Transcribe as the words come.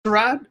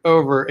Right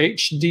over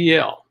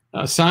HDL,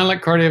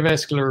 silent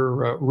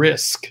cardiovascular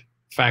risk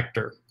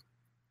factor.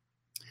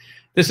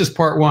 This is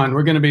part one.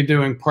 We're going to be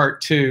doing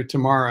part two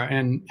tomorrow.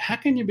 And how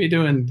can you be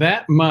doing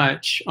that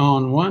much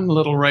on one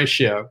little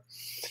ratio?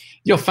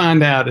 You'll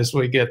find out as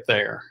we get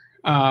there.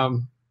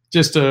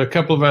 Just a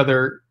couple of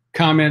other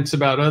comments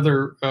about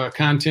other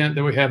content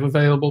that we have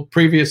available.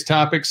 Previous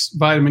topics,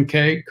 vitamin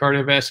K,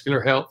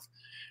 cardiovascular health,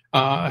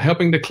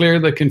 helping to clear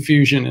the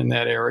confusion in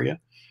that area.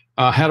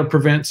 How to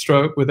prevent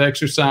stroke with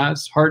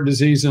exercise, heart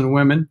disease in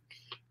women,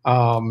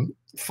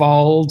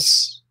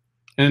 falls.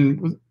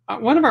 And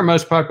one of our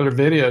most popular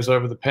videos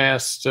over the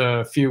past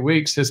few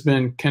weeks has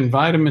been, can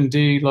vitamin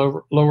D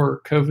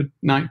lower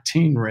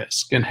COVID-19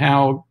 risk, and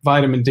how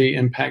vitamin D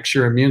impacts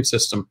your immune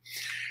system.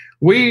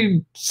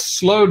 We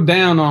slowed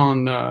down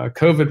on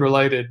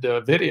COVID-related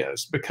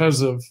videos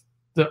because of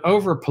the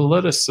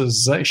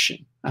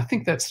over-politicization. I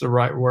think that's the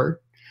right word.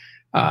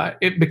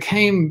 It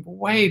became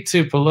way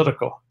too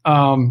political.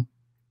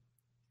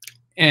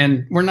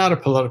 And we're not a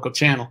political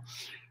channel,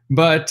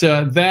 but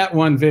that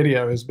one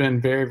video has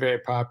been very, very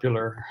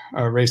popular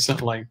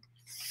recently.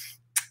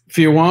 If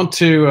you want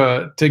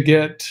to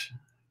get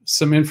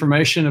some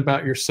information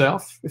about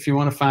yourself, if you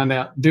want to find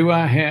out, do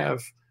I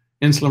have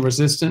insulin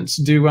resistance?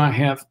 Do I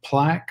have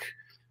plaque?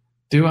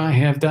 Do I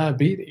have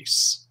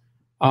diabetes?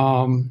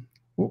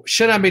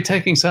 Should I be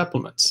taking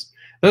supplements?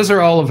 Those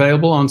are all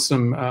available on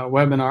some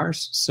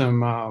webinars,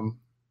 some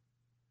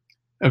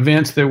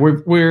events that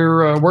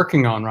we're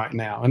working on right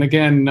now. And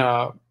again,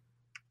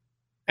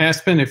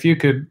 Aspen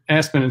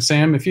and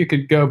Sam, if you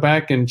could go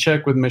back and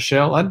check with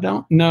Michelle. I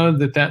don't know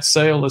that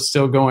sale is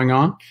still going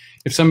on.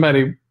 If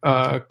somebody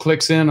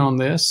clicks in on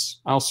this,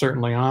 I'll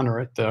certainly honor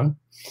it, though.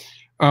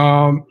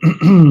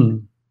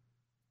 The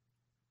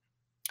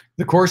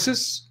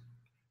courses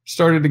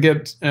started to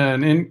get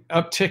an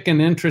uptick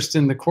in interest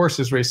in the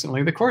courses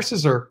recently. The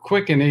courses are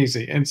quick and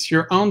easy. It's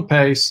your own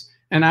pace,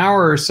 an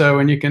hour or so,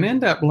 and you can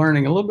end up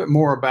learning a little bit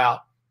more about,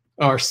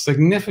 or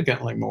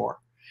significantly more,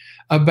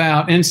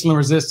 about insulin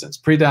resistance,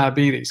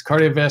 prediabetes,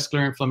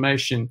 cardiovascular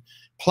inflammation,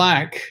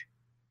 plaque.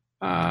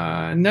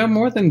 No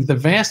more than the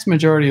vast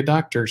majority of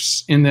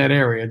doctors in that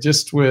area,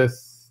 just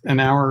with an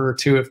hour or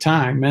two of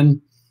time. And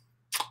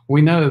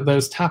we know that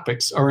those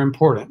topics are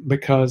important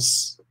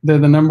because they're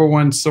the number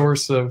one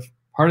source of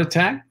heart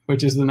attack,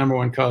 which is the number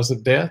one cause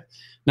of death,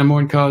 number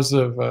one cause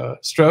of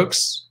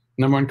strokes,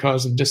 number one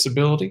cause of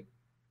disability.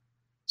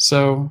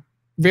 So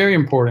very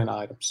important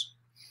items.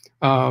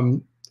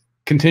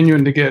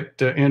 Continuing to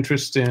get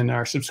interest in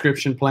our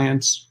subscription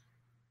plans.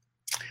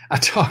 I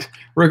talked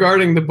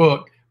regarding the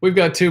book. We've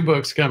got two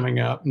books coming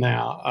up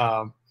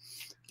now.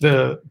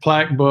 The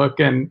plaque book,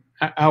 and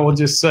I will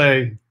just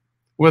say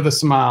with a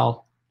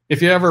smile,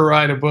 if you ever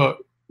write a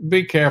book,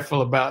 be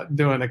careful about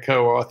doing a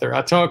co-author.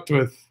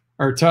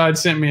 Todd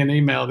sent me an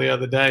email the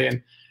other day,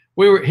 and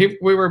we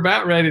were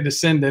about ready to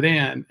send it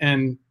in,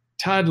 and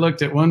Todd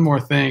looked at one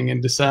more thing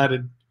and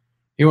decided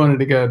he wanted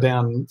to go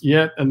down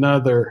yet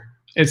another.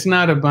 It's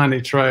not a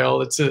bunny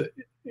trail. It's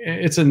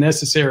a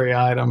necessary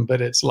item,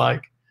 but it's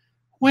like,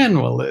 when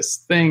will this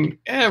thing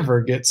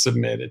ever get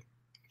submitted?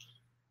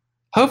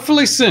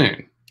 Hopefully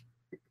soon.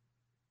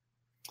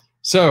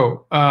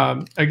 So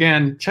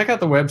again, check out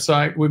the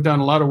website. We've done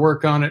a lot of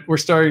work on it. We're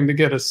starting to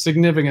get a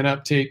significant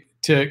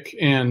uptick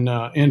in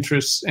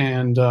interest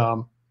and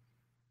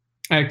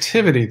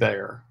activity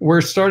there.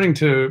 We're starting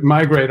to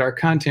migrate our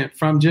content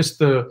from just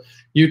the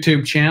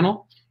YouTube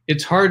channel.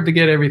 It's hard to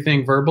get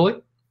everything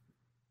verbally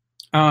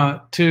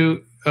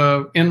to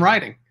in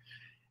writing.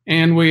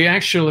 And we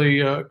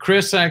actually,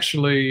 Chris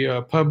actually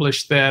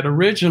published that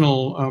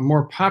original,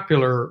 more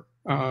popular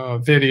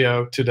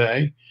video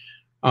today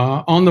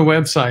on the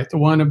website, the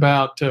one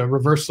about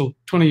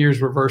 20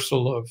 years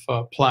reversal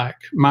of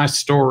plaque, my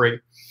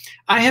story.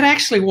 I had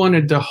actually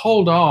wanted to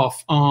hold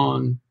off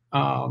on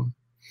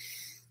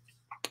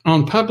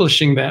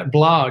publishing that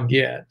blog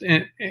yet,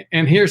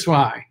 and here's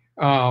why.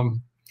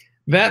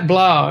 That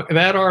blog,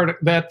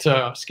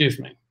 excuse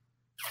me.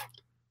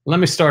 Let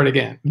me start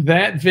again.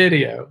 That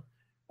video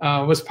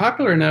was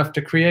popular enough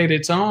to create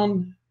its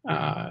own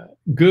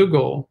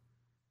Google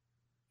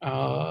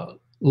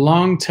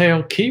long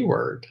tail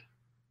keyword,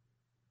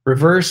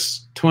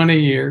 reverse 20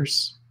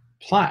 years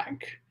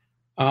plaque.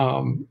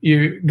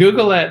 You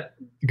Google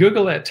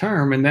that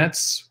term, and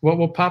that's what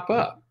will pop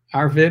up,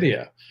 our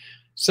video.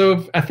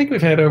 So I think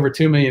we've had over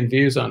 2 million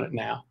views on it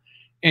now.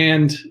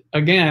 And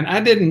again,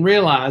 I didn't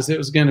realize it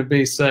was going to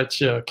be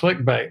such a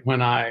clickbait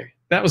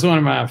that was one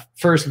of my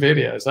first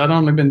videos. I'd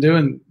only been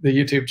doing the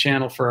YouTube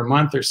channel for a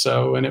month or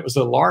so, and it was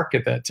a lark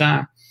at that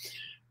time.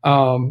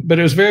 But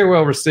it was very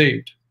well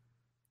received.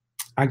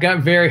 I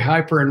got very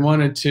hyper and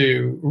wanted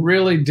to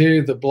really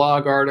do the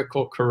blog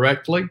article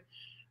correctly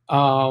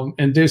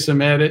and do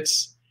some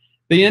edits.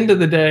 The end of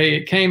the day,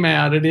 it came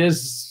out. It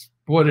is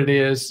what it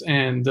is.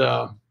 And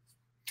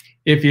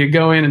if you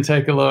go in and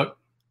take a look,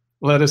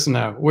 let us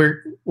know.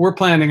 We're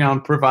planning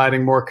on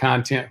providing more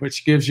content,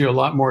 which gives you a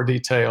lot more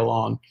detail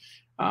on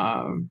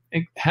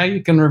how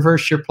you can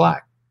reverse your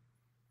plaque.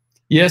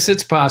 Yes,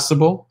 it's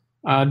possible.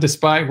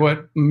 despite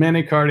what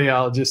many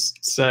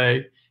cardiologists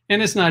say.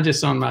 And it's not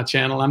just on my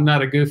channel. I'm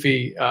not a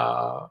goofy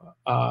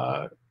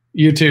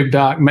YouTube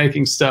doc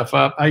making stuff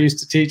up. I used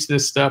to teach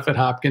this stuff at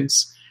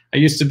Hopkins. I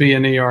used to be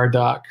an ER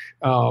doc.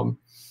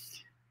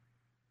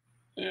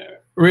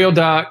 Real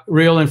doc,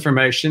 real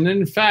information.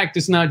 And in fact,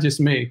 it's not just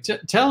me.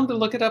 Tell them to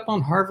look it up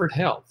on Harvard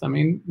Health. I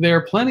mean, there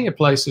are plenty of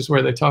places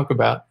where they talk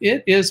about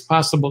it is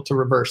possible to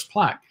reverse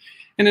plaque.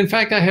 And in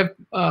fact, I have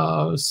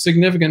a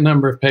significant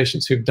number of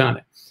patients who've done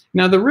it.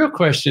 Now, the real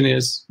question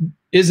is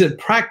it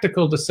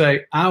practical to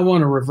say, I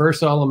want to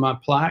reverse all of my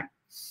plaque?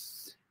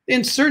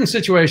 In certain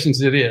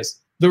situations, it is.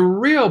 The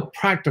real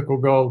practical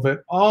goal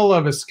that all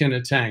of us can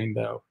attain,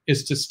 though,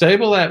 is to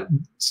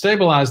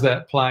stabilize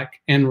that plaque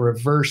and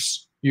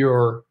reverse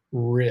your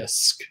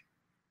risk.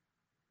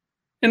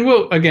 And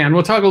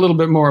we'll talk a little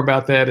bit more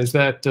about that as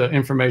that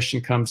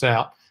information comes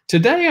out.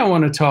 Today, I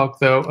want to talk,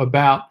 though,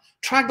 about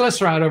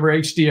triglyceride over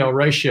HDL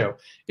ratio.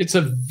 It's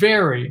a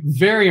very,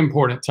 very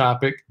important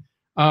topic.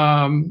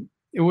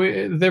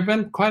 There have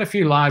been quite a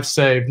few lives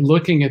saved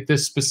looking at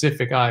this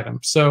specific item.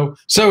 So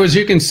as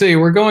you can see,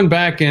 we're going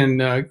back and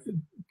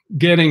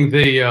getting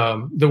the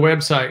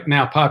website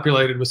now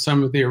populated with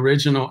some of the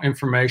original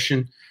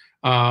information,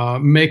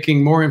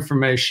 making more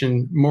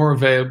information more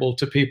available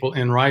to people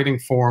in writing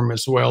form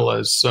as well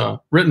as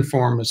written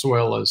form, as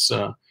well as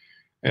the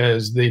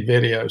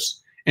videos.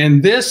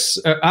 And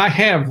this, I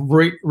have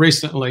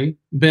recently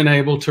been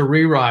able to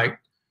rewrite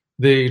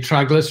the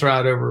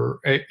triglyceride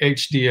over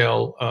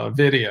HDL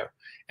video.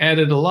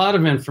 Added a lot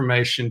of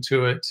information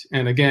to it.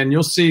 And again,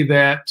 you'll see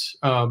that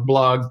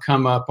blog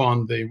come up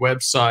on the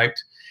website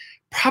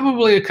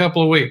probably a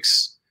couple of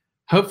weeks.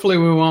 Hopefully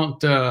we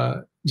won't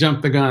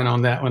jump the gun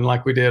on that one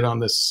like we did on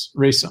this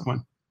recent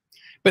one.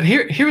 But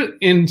here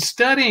in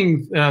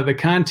studying the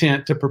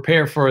content to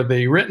prepare for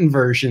the written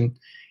version,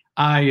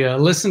 I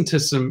listened to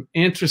some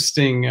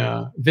interesting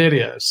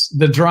videos.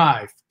 The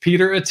Drive,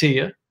 Peter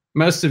Attia.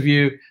 Most of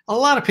you, a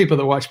lot of people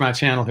that watch my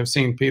channel have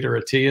seen Peter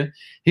Attia.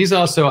 He's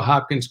also a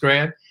Hopkins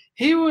grad.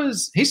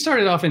 He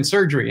started off in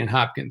surgery in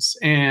Hopkins,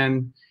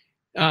 and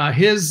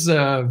his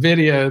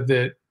video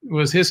that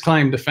was his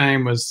claim to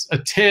fame was a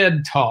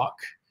TED Talk,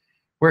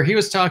 where he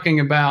was talking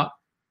about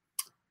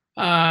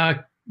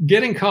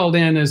getting called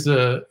in as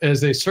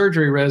a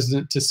surgery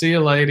resident to see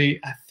a lady.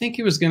 I think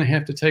he was going to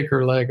have to take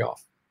her leg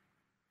off.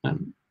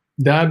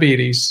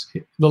 Diabetes.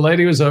 The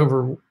lady was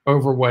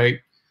overweight,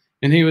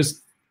 and he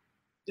was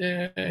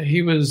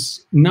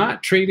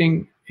not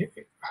treating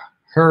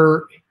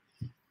her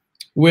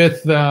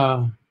with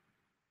the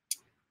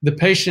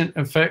patient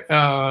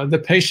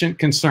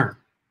concern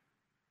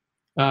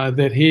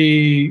that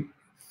he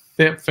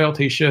felt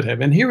he should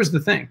have. And here was the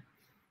thing.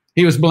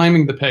 He was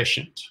blaming the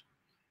patient.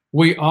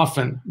 We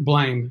often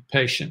blame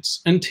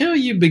patients until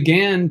you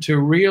begin to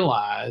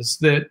realize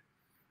that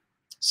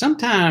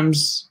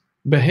sometimes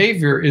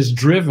behavior is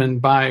driven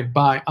by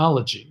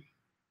biology.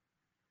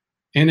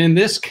 And in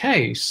this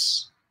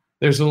case,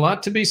 there's a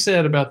lot to be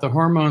said about the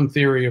hormone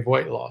theory of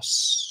weight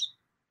loss.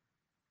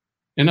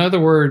 In other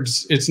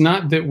words, it's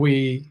not that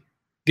we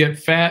get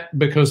fat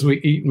because we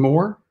eat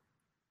more.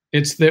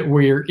 It's that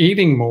we're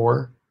eating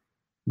more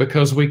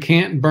because we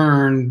can't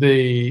burn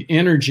the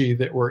energy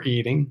that we're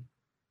eating,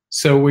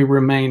 so we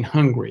remain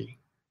hungry.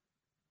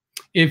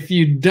 If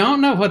you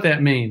don't know what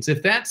that means,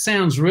 if that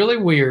sounds really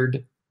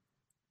weird,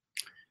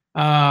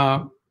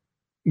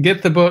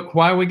 get the book,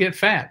 Why We Get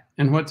Fat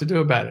and What to Do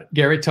About It.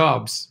 Gary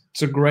Taubes.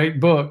 It's a great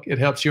book. It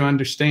helps you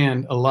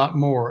understand a lot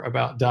more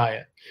about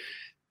diet.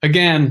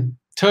 Again,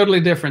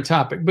 totally different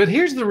topic. But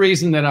here's the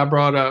reason that I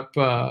brought up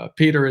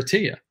Peter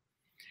Attia.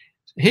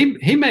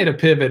 He made a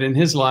pivot in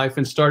his life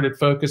and started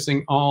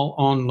focusing all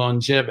on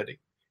longevity.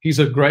 He's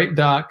a great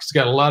doc. He's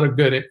got a lot of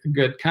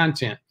good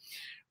content.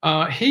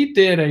 He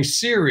did a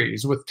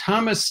series with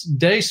Thomas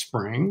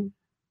Dayspring,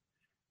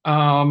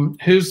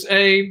 who's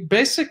a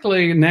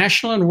basically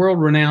national and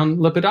world-renowned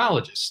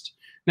lipidologist.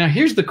 Now,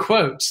 here's the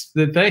quotes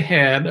that they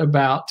had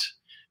about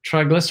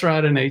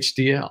triglyceride and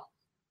HDL.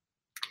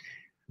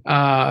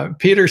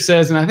 Peter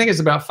says, and I think it's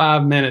about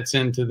 5 minutes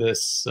into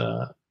this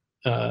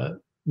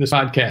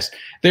podcast,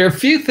 there are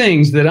few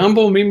things that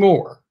humble me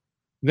more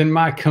than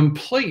my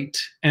complete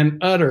and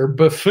utter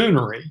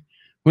buffoonery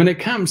when it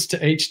comes to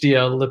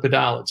HDL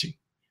lipidology.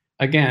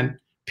 Again,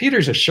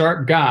 Peter's a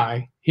sharp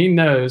guy. He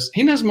knows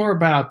more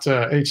about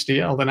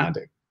HDL than I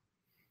do.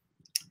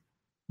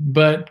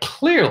 But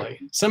clearly,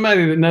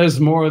 somebody that knows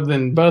more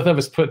than both of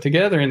us put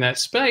together in that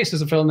space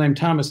is a fellow named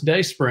Thomas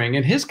Dayspring.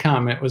 And his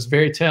comment was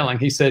very telling.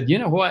 He said, you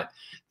know what?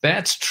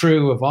 That's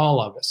true of all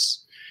of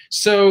us.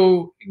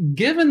 So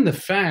given the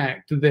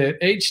fact that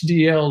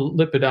HDL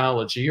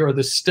lipidology, or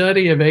the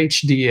study of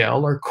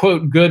HDL, or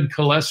quote, good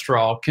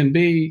cholesterol, can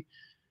be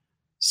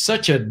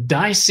such a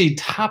dicey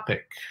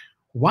topic,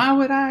 why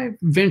would I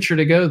venture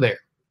to go there?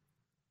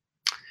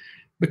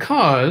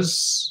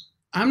 Because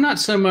I'm not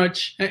so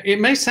much, it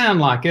may sound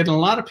like it, and a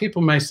lot of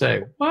people may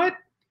say, what?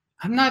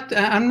 I'm not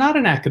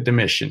an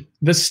academician.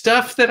 The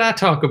stuff that I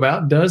talk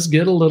about does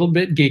get a little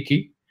bit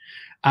geeky.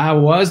 I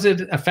was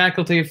a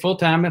faculty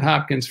full-time at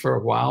Hopkins for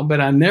a while, but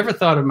I never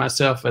thought of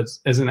myself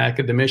as an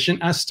academician.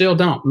 I still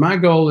don't. My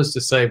goal is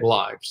to save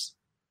lives.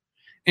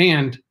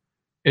 And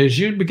as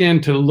you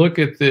begin to look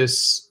at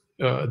this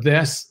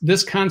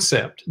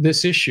concept,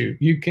 this issue,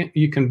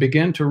 you can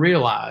begin to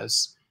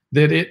realize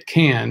that it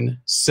can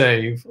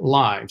save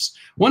lives.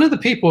 One of the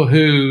people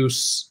who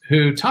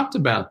talked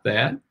about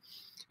that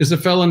is a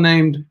fellow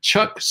named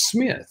Chuck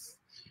Smith.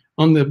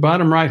 On the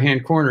bottom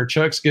right-hand corner,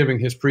 Chuck's giving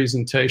his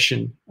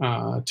presentation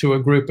to a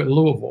group at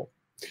Louisville.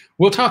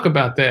 We'll talk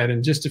about that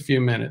in just a few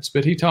minutes,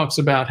 but he talks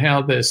about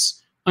how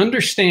this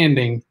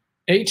understanding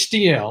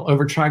HDL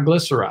over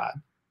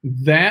triglyceride,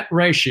 that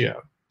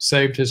ratio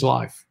saved his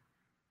life.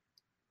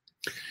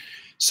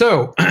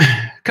 So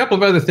a couple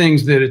of other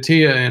things that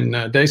Atia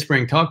and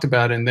Dayspring talked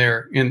about in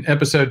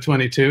episode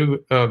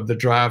 22 of the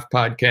Drive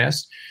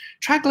podcast.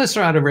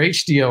 Triglyceride over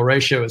HDL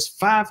ratio is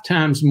 5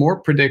 times more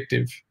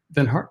predictive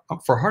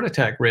for heart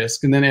attack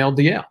risk than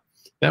LDL.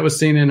 That was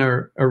seen in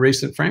a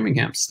recent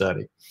Framingham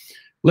study.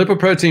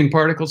 Lipoprotein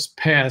particles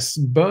pass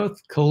both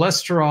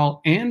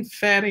cholesterol and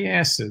fatty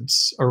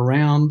acids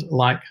around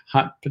like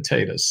hot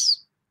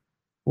potatoes.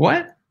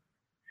 What?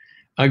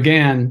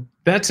 Again,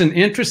 that's an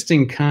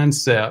interesting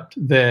concept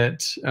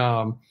that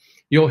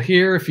you'll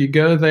hear if you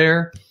go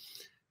there.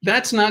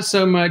 That's not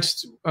so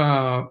much,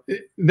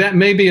 that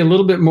may be a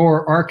little bit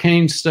more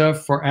arcane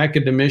stuff for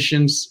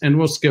academicians, and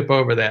we'll skip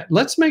over that.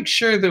 Let's make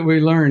sure that we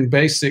learn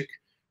basic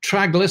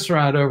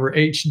triglyceride over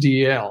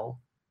HDL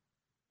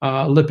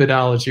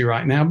lipidology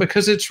right now,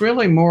 because it's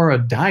really more a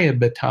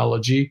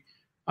diabetology,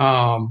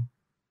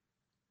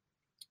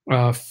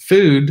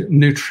 food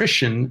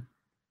nutrition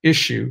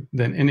issue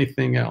than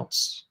anything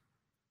else.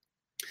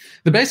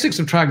 The basics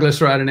of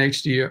triglyceride and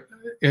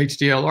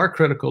HDL are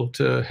critical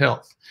to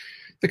health.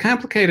 The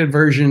complicated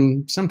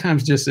version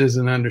sometimes just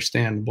isn't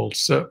understandable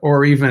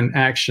or even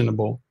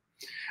actionable.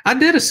 I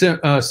did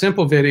a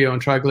simple video on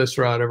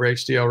triglyceride over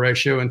HDL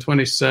ratio in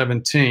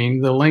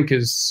 2017. The link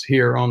is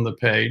here on the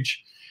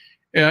page.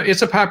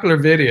 It's a popular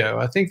video.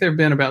 I think there have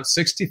been about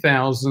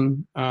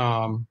 60,000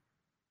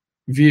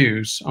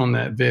 views on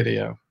that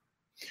video.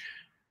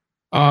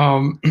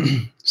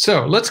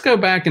 So let's go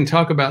back and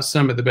talk about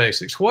some of the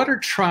basics. What are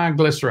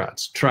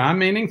triglycerides? Tri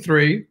meaning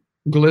 3.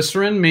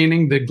 Glycerin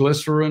meaning the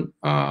glycerin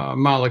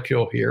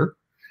molecule here.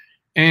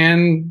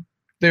 And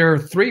there are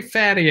 3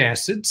 fatty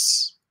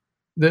acids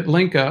that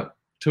link up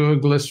to a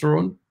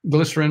glycerin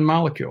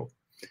molecule.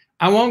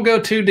 I won't go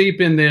too deep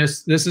in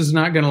this. This is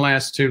not going to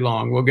last too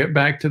long. We'll get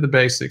back to the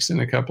basics in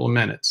a couple of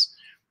minutes.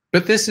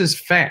 But this is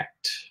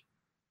fact.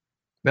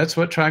 That's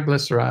what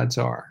triglycerides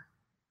are.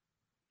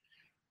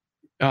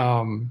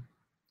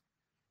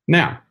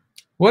 Now,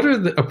 what are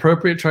the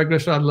appropriate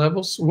triglyceride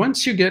levels?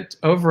 Once you get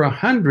over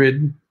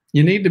 100,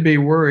 you need to be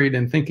worried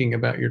and thinking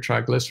about your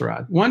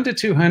triglyceride. 1 to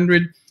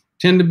 200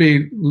 tend to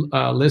be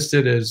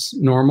listed as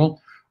normal,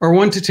 or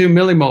 1 to 2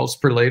 millimoles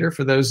per liter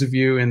for those of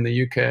you in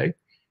the UK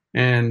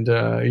and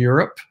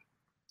Europe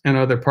and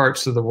other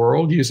parts of the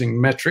world using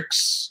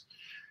metrics.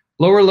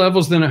 Lower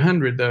levels than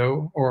 100,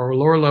 though, or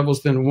lower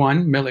levels than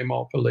 1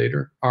 millimole per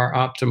liter are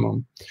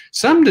optimum.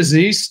 Some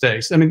disease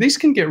states, I mean, these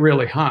can get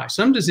really high.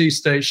 Some disease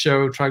states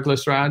show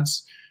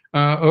triglycerides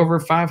over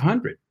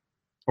 500.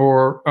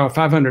 Or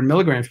 500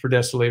 milligrams per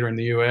deciliter in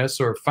the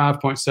US, or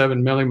 5.7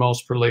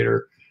 millimoles per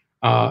liter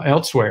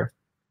elsewhere.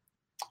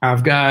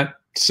 I've got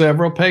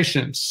several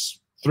patients,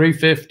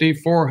 350,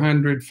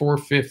 400,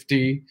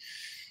 450,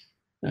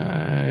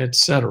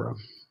 etc.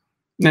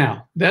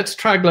 Now, that's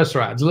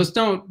triglycerides. Let's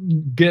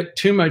don't get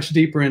too much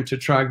deeper into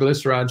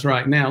triglycerides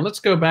right now.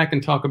 Let's go back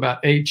and talk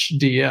about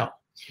HDL,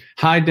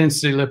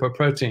 high-density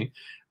lipoprotein.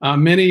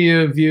 Many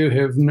of you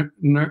have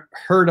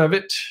heard of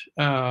it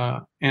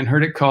and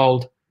heard it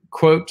called,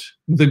 quote,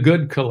 the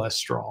good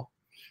cholesterol,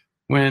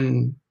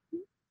 when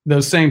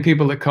those same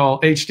people that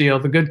call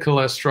HDL the good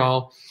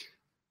cholesterol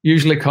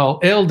usually call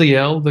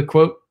LDL the,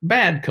 quote,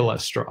 bad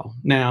cholesterol.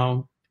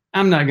 Now,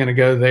 I'm not going to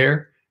go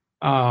there.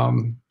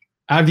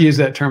 I've used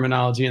that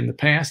terminology in the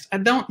past. I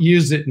don't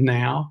use it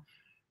now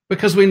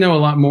because we know a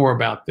lot more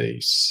about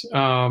these.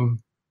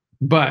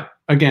 But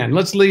again,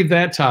 let's leave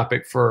that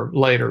topic for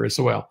later as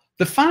well.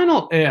 The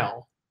final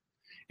L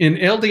in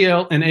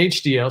LDL and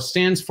HDL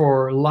stands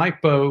for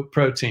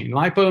lipoprotein.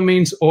 Lipo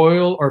means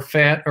oil or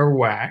fat or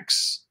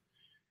wax,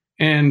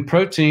 and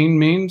protein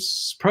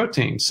means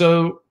protein.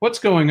 So what's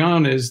going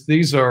on is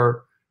these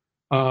are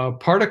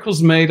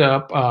particles made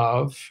up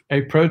of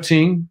a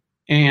protein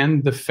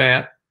and the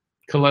fat,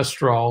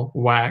 cholesterol,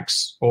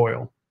 wax,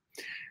 oil.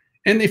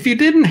 And if you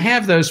didn't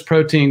have those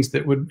proteins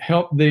that would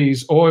help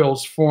these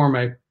oils form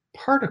a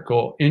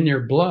particle in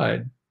your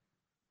blood,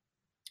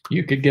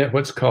 you could get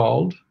what's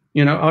called,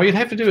 all you'd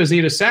have to do is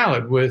eat a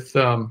salad with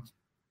olive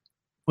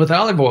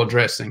oil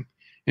dressing,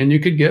 and you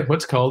could get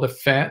what's called a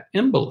fat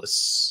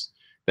embolus.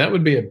 That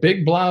would be a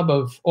big blob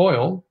of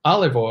oil,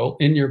 olive oil,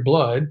 in your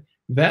blood.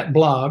 That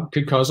blob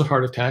could cause a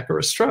heart attack or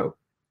a stroke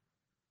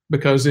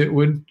because it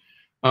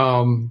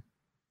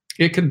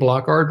could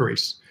block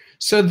arteries.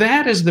 So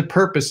that is the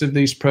purpose of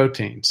these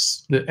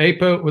proteins.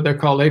 The what they're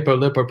called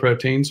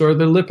apolipoproteins, or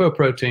the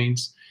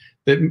lipoproteins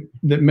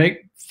that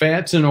make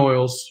fats and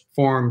oils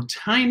form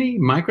tiny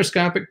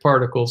microscopic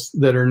particles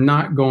that are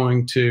not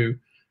going to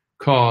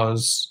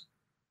cause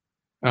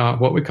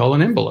what we call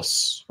an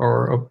embolus,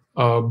 or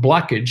a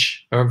blockage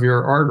of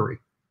your artery.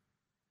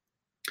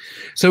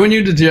 So when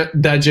you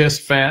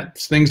digest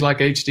fats, things like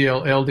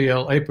HDL,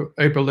 LDL,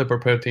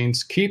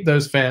 apolipoproteins, keep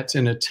those fats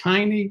in a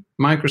tiny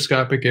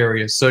microscopic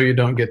area so you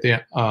don't get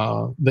the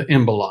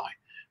emboli,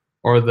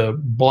 or the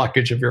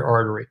blockage of your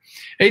artery.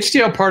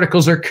 HDL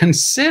particles are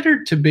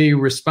considered to be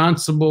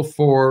responsible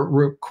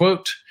for,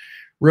 quote,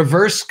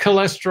 reverse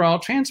cholesterol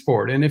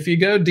transport. And if you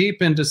go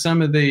deep into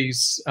some of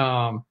these,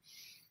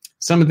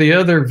 some of the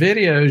other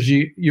videos,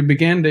 you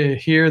begin to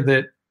hear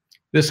that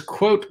this,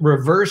 quote,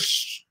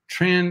 reverse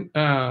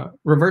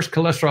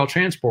cholesterol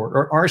transport,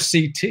 or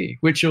RCT,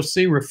 which you'll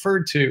see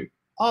referred to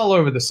all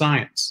over the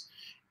science.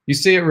 You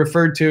see it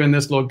referred to in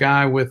this little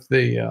guy with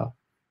the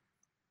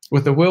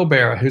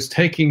wheelbarrow who's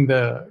taking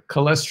the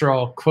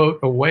cholesterol, quote,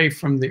 away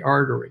from the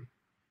artery.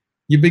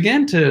 You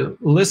begin to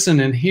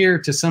listen and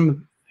hear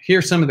some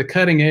of the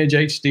cutting edge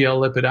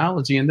HDL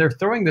lipidology, and they're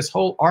throwing this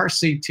whole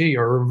RCT,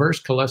 or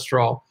reverse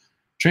cholesterol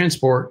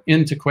transport,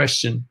 into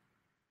question.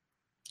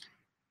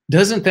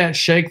 Doesn't that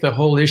shake the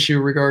whole issue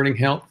regarding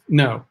health?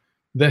 No.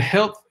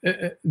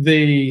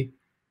 The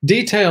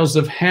details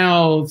of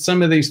how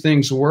some of these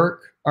things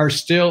work are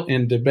still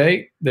in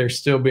debate. They're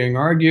still being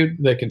argued.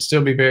 They can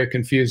still be very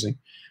confusing.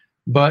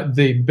 But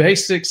the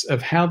basics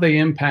of how they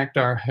impact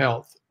our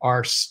health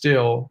are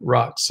still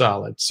rock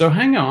solid. So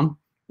hang on,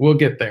 we'll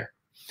get there.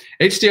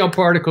 HDL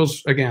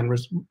particles, again,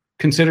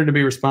 considered to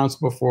be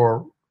responsible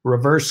for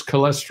reverse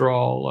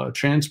cholesterol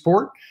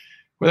transport.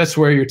 Well, that's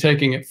where you're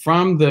taking it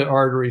from the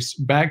arteries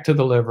back to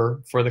the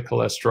liver for the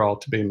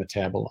cholesterol to be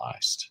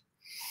metabolized.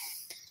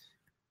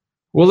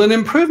 Will an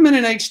improvement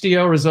in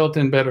HDL result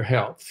in better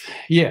health?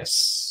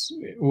 Yes,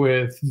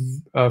 with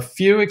a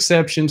few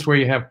exceptions where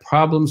you have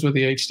problems with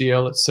the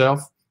HDL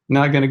itself.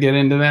 Not going to get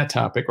into that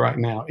topic right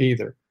now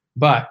either.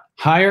 But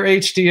higher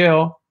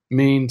HDL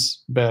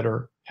means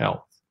better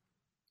health.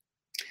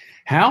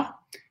 How?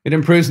 It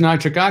improves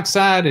nitric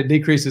oxide, it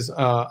decreases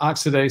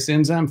oxidase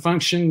enzyme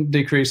function,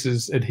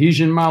 decreases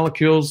adhesion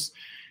molecules,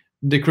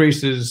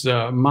 decreases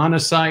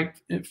monocyte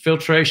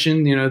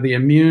filtration, the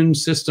immune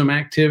system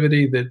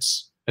activity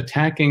that's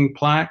attacking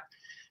plaque,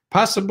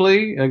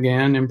 possibly,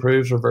 again,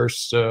 improves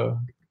reverse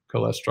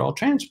cholesterol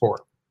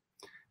transport.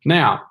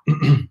 Now,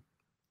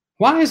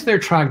 why is there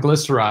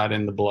triglyceride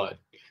in the blood?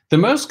 The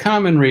most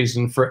common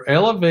reason for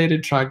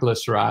elevated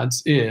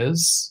triglycerides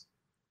is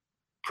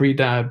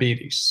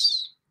prediabetes.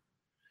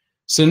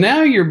 So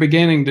now you're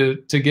beginning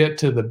to get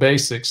to the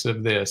basics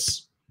of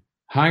this.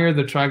 Higher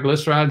the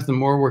triglycerides, the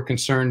more we're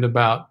concerned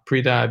about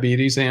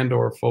prediabetes and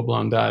or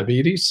full-blown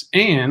diabetes.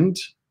 And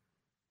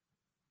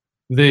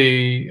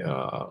the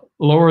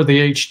lower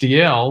the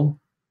HDL,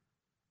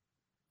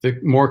 the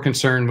more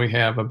concern we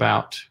have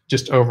about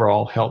just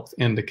overall health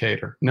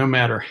indicator, no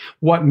matter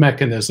what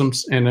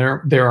mechanisms, and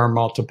there are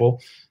multiple,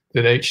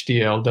 that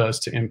HDL does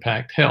to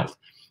impact health.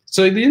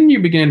 So then you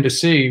begin to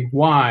see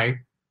why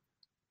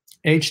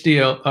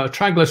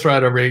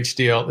triglyceride over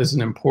HDL is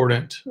an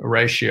important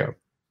ratio.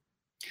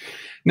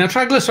 Now,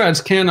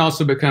 triglycerides can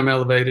also become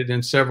elevated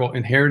in several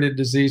inherited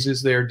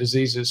diseases. There are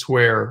diseases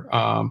where,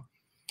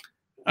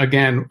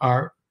 again,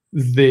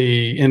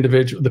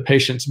 the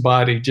patient's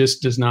body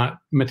just does not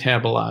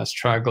metabolize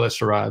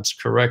triglycerides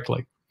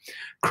correctly.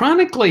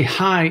 Chronically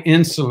high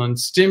insulin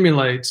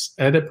stimulates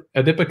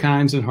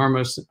adipokines and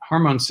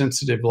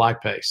hormone-sensitive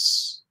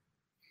lipase.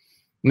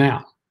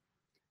 Now,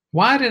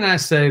 why did I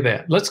say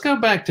that? Let's go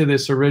back to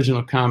this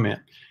original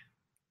comment.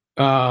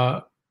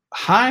 High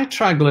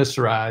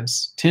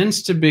triglycerides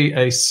tends to be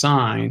a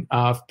sign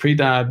of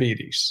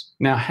prediabetes.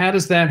 Now, how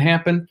does that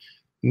happen?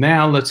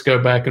 Now, let's go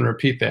back and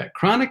repeat that.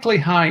 Chronically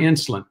high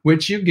insulin,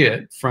 which you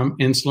get from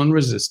insulin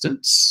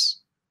resistance.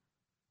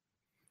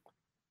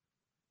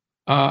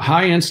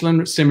 High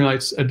insulin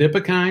stimulates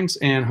adipokines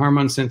and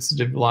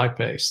hormone-sensitive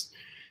lipase.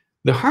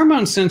 The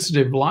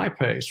hormone-sensitive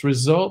lipase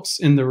results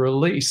in the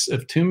release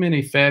of too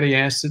many fatty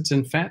acids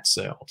and fat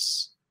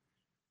cells.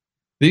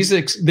 These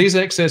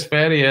excess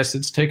fatty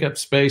acids take up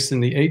space in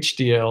the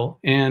HDL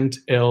and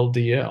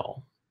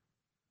LDL.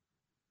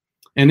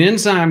 An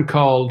enzyme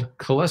called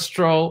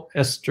cholesterol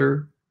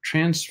ester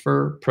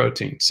transfer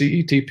protein,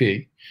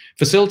 CETP,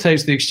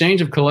 facilitates the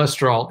exchange of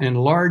cholesterol in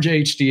large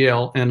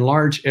HDL and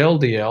large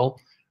LDL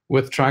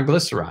with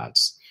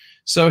triglycerides.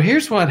 So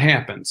here's what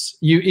happens.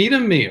 You eat a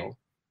meal.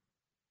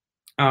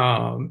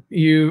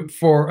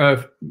 For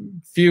a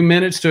few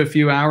minutes to a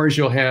few hours,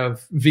 you'll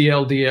have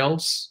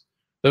VLDLs.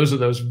 Those are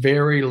those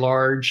very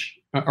large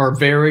or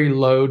very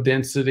low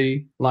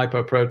density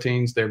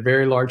lipoproteins. They're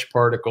very large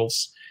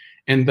particles,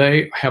 and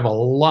they have a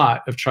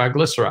lot of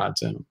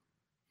triglycerides in them.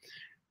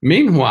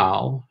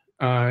 Meanwhile,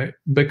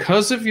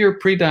 because of your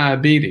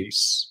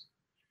prediabetes,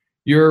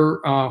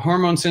 your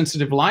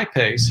hormone-sensitive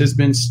lipase has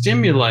been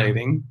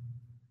stimulating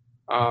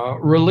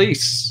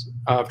release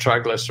of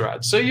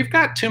triglycerides. So you've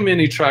got too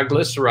many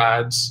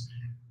triglycerides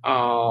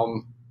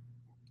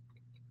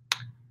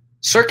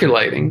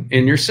circulating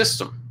in your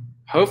system.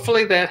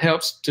 Hopefully that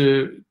helps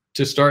to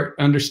start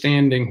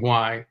understanding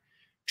why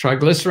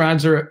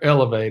triglycerides are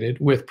elevated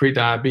with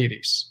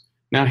prediabetes.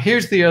 Now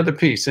here's the other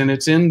piece, and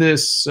it's in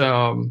this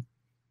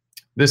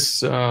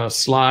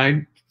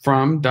slide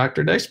from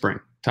Dr. Dayspring,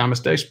 Thomas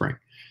Dayspring.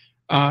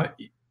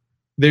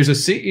 There's a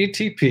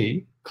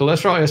CETP,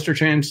 cholesterol ester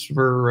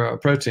transfer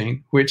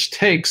protein, which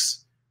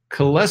takes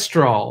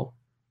cholesterol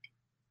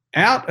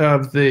out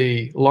of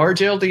the large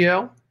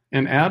LDL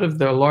and out of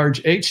the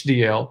large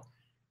HDL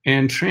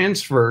and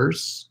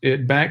transfers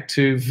it back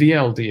to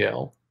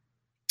VLDL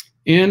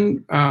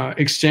in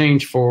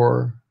exchange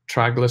for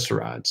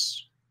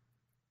triglycerides.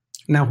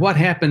 Now, what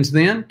happens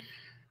then?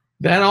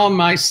 That all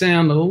might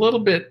sound a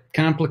little bit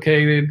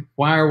complicated.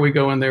 Why are we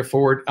going there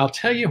forward? I'll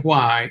tell you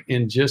why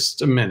in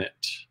just a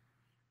minute.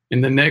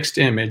 In the next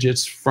image,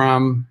 it's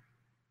from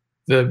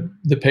the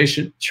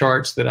patient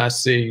charts that I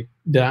see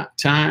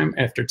time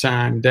after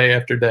time, day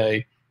after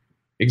day,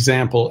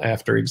 example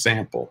after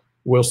example.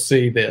 We'll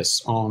see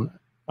this on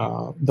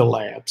the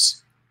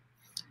labs.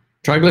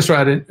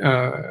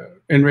 Triglyceride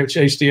enriched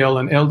HDL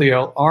and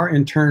LDL are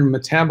in turn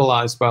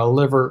metabolized by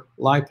liver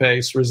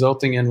lipase,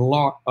 resulting in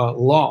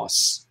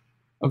loss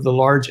of the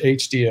large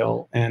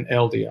HDL and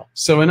LDL.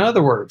 So in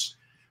other words,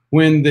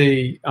 when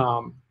the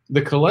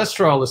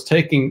cholesterol is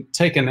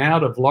taken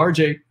out of large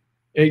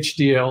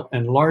HDL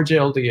and large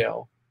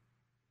LDL,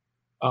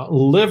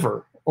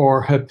 liver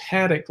or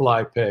hepatic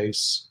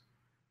lipase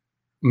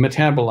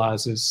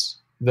metabolizes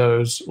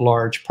those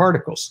large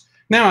particles.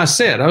 Now, I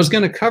said I was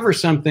going to cover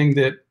something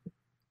that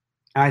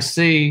I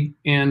see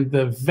in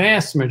the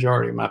vast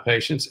majority of my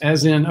patients,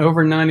 as in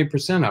over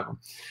 90% of them.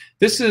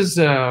 This is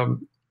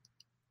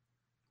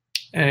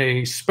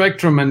a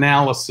spectrum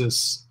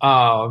analysis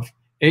of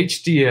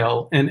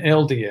HDL and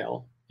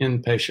LDL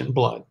in patient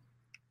blood.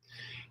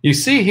 You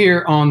see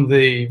here on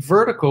the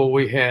vertical,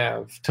 we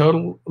have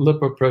total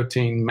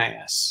lipoprotein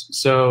mass.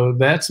 So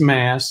that's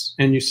mass.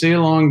 And you see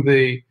along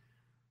the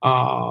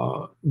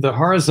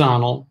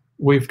horizontal,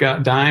 we've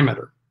got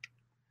diameter.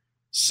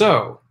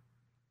 So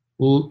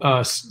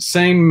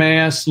same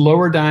mass,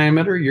 lower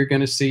diameter, you're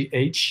going to see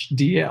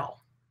HDL.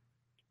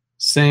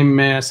 Same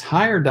mass,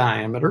 higher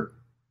diameter,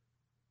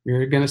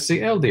 you're going to see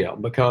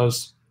LDL,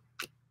 because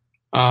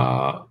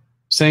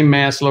same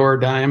mass, lower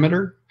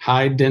diameter,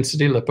 high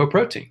density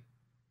lipoprotein.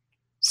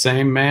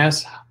 Same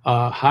mass,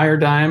 higher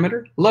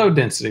diameter, low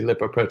density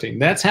lipoprotein.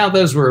 That's how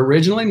those were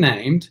originally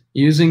named,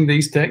 using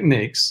these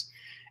techniques.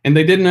 And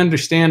they didn't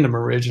understand them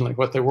originally,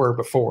 what they were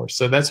before.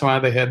 So that's why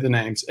they had the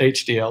names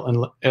HDL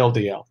and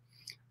LDL,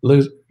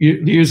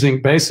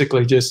 using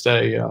basically just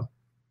a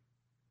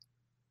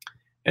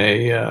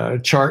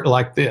chart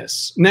like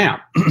this.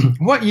 Now,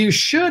 what you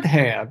should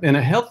have in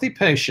a healthy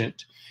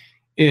patient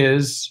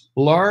is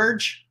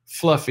large,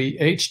 fluffy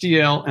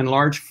HDL and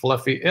large,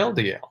 fluffy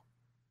LDL.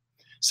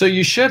 So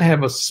you should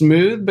have a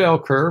smooth bell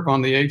curve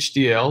on the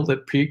HDL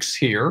that peaks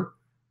here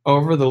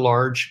over the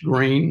large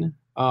green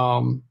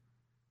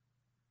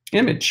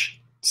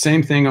image.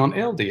 Same thing on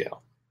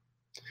LDL.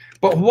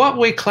 But what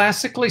we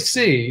classically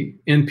see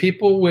in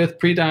people with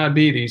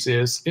prediabetes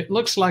is it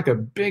looks like a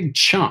big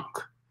chunk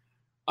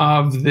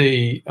of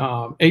the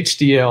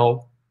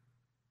HDL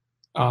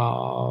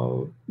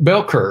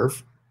bell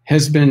curve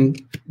has been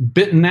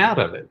bitten out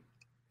of it,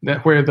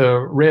 that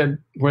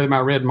where my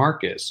red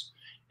mark is.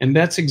 And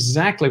that's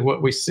exactly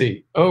what we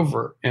see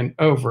over and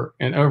over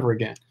and over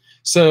again.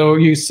 So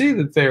you see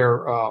that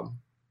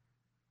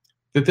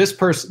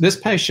this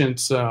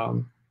patient's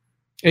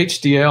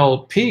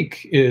HDL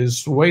peak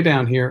is way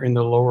down here in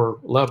the lower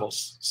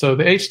levels. So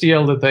the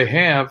HDL that they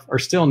have are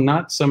still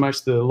not so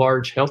much the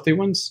large healthy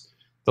ones.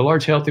 The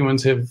large healthy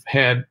ones have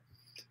had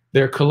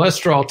their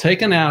cholesterol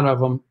taken out of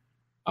them,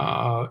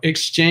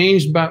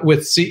 exchanged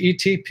with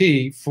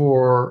CETP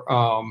for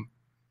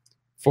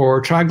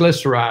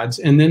triglycerides,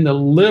 and then the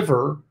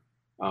liver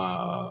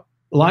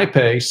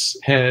lipase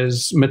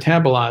has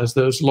metabolized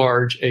those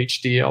large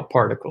HDL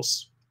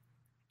particles.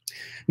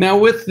 Now,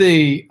 with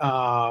the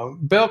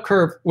bell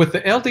curve, with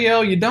the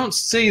LDL, you don't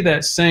see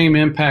that same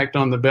impact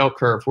on the bell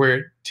curve,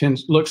 where it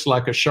looks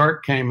like a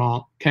shark came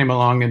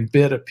along and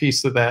bit a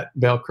piece of that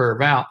bell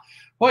curve out.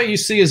 What you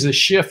see is a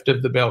shift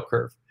of the bell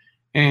curve,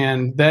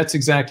 and that's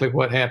exactly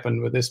what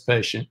happened with this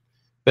patient.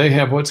 They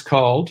have what's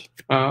called,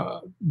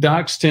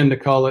 docs tend to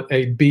call it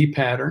a B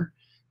pattern,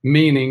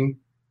 meaning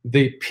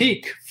the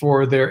peak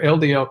for their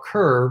LDL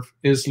curve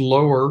is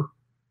lower.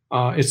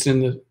 It's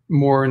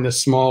more in the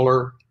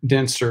smaller,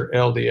 denser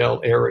LDL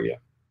area.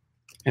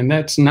 And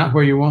that's not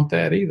where you want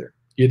that either.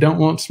 You don't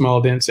want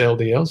small, dense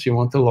LDLs. You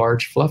want the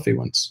large, fluffy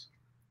ones.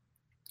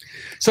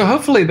 So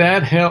hopefully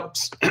that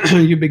helps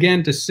you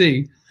begin to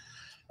see,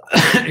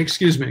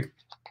 excuse me,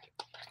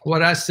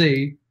 what I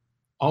see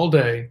all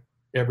day,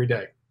 every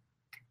day.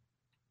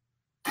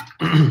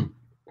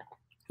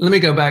 Let me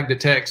go back to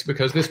text,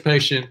 because this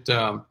patient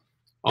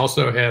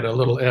also had a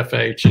little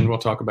FH, and we'll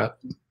talk about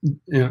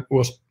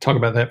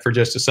that for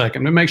just a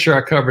second. But make sure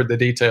I covered the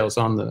details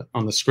on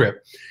the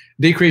script.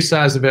 Decreased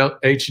size of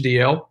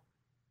HDL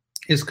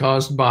is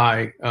caused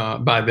by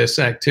this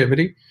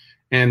activity,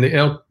 and the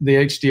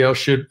HDL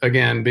should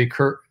again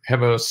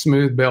have a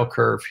smooth bell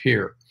curve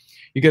here.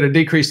 You get a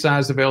decreased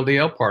size of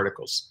LDL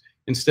particles.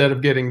 Instead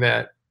of getting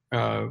that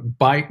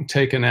bite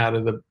taken out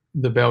of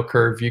the bell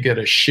curve, you get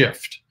a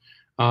shift.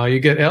 You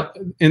get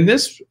in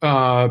this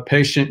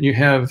patient, you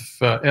have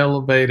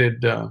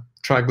elevated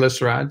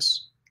triglycerides,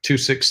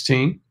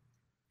 216,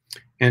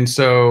 and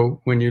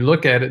so when you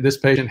look at it, this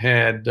patient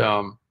had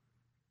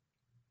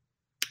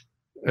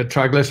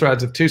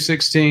triglycerides of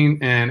 216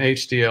 and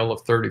HDL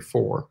of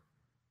 34.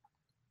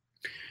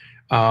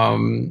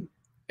 And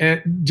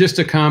just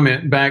a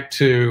comment back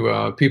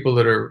to people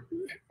that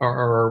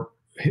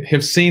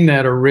have seen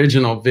that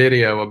original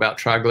video about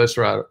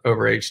triglyceride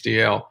over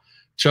HDL.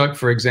 Chuck,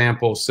 for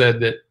example, said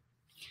that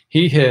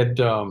he had,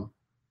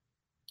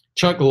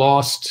 Chuck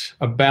lost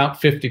about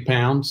 50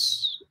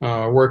 pounds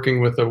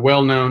working with a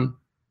well-known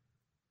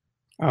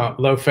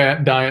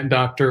low-fat diet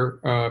doctor,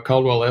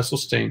 Caldwell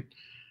Esselstyn.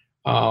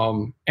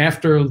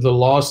 After the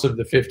loss of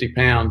the 50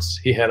 pounds,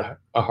 he had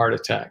a heart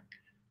attack.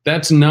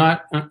 That's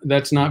not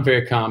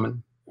very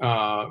common.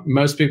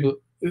 Most people,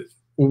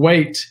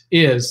 weight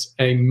is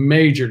a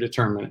major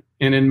determinant,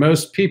 and in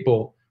most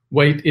people,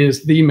 weight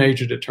is the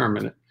major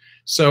determinant.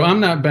 So I'm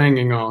not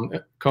banging on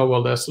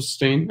Caldwell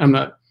Esselstyn.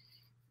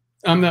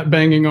 I'm not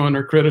banging on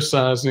or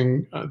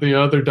criticizing the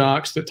other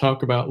docs that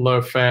talk about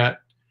low fat.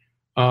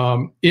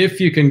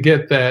 If you can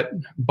get that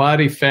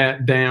body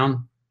fat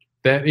down,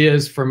 that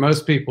is for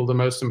most people the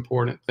most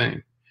important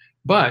thing.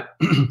 But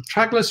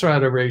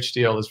triglyceride over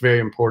HDL is very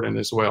important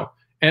as well.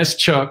 As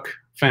Chuck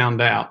found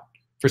out,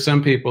 for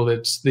some people,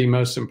 it's the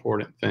most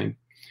important thing.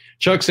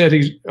 Chuck said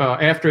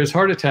after his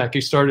heart attack,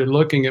 he started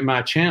looking at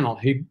my channel.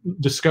 He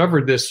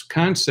discovered this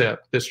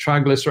concept, this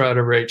triglyceride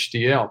over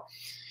HDL.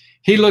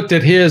 He looked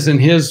at his, and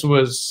his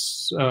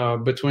was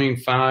between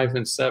 5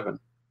 and 7.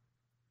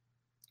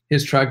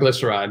 His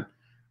triglyceride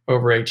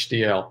over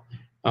HDL.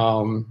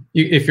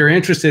 If you're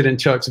interested in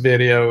Chuck's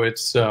video,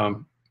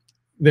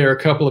 there are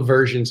a couple of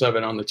versions of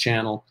it on the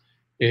channel.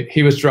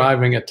 He was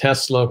driving a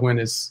Tesla when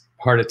his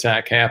heart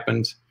attack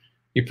happened.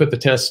 He put the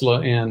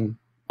Tesla in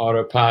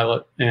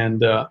autopilot,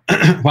 and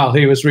while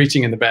he was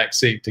reaching in the back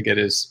seat to get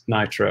his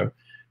nitro.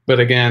 But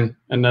again,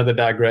 another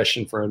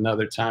digression for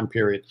another time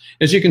period.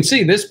 As you can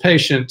see, this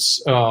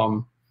patient's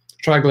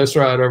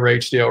triglyceride over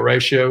HDL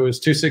ratio is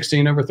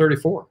 216 over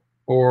 34,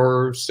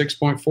 or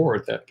 6.4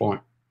 at that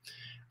point.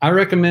 I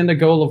recommend a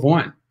goal of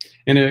 1.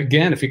 And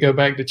again, if you go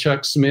back to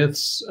Chuck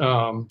Smith's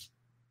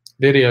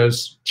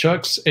videos,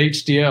 Chuck's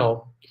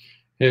HDL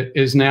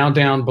is now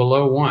down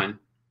below 1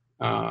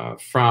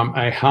 from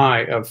a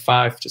high of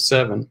 5 to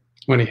 7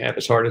 when he had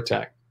his heart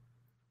attack.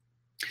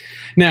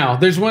 Now,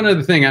 there's one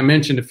other thing I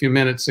mentioned a few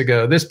minutes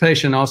ago. This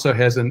patient also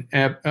has an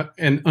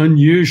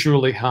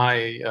unusually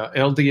high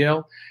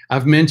LDL.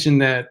 I've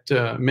mentioned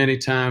that many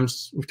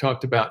times. We've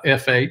talked about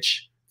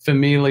FH,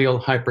 familial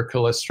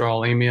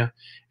hypercholesterolemia,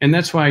 and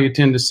that's why you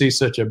tend to see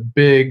such a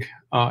big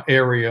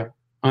area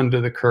under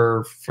the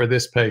curve for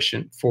this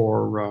patient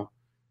for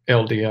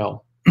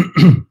LDL.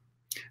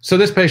 So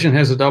this patient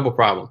has a double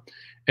problem: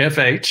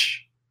 FH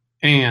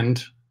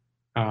and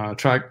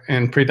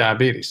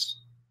prediabetes,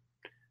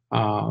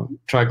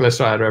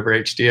 triglyceride over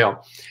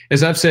HDL.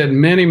 As I've said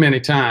many, many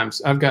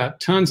times, I've got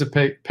tons of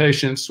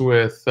patients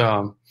with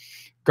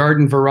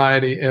garden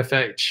variety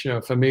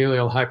FH,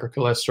 familial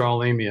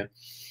hypercholesterolemia.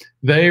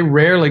 They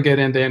rarely get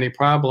into any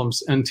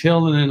problems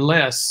until and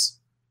unless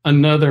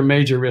another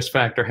major risk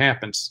factor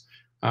happens.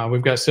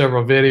 We've got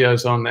several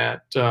videos on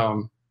that.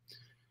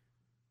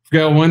 We've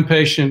got one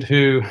patient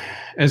who,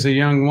 as a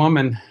young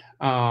woman,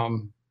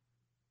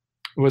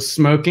 was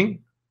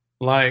smoking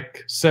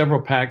like several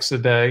packs a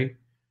day,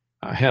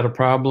 had a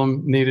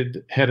problem,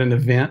 had an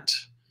event,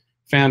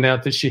 found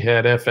out that she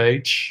had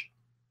FH.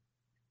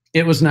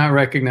 It was not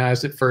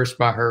recognized at first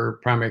by her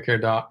primary care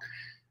doc.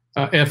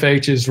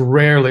 FH is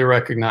rarely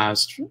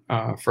recognized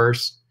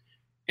first,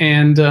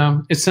 and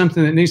it's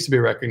something that needs to be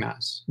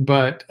recognized.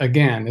 But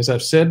again, as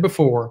I've said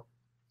before,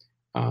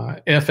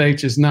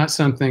 FH is not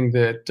something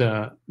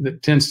that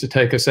tends to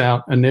take us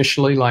out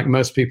initially like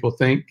most people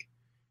think.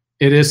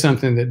 It is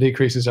something that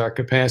decreases our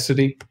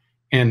capacity,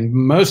 and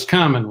most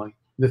commonly,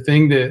 the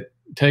thing that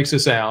takes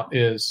us out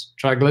is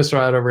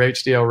triglyceride over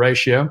HDL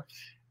ratio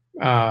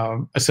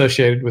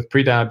associated with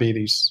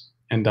prediabetes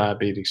and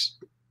diabetes.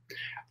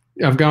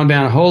 I've gone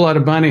down a whole lot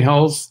of bunny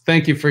holes.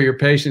 Thank you for your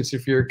patience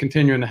if you're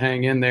continuing to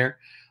hang in there.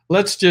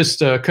 Let's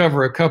just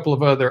cover a couple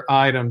of other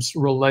items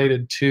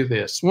related to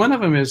this. One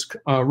of them is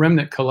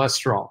remnant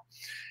cholesterol.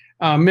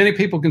 Many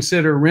people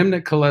consider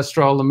remnant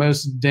cholesterol the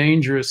most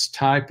dangerous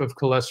type of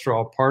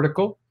cholesterol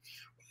particle.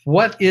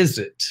 What is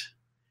it?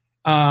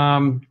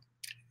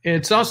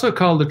 It's also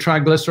called the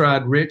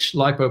triglyceride-rich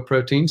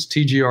lipoproteins,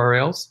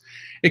 TGRLs.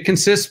 It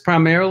consists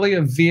primarily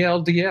of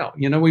VLDL.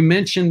 You know, we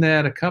mentioned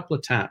that a couple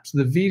of times.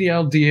 The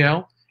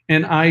VLDL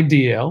and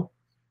IDL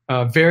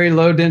very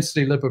low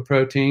density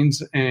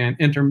lipoproteins and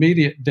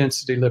intermediate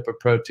density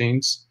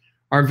lipoproteins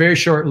are very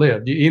short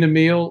lived. You eat a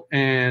meal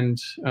and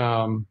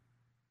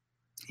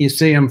you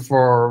see them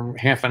for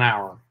half an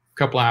hour, a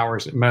couple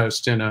hours at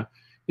most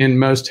in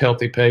most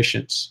healthy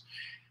patients.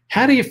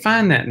 How do you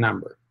find that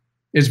number?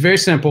 It's very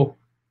simple.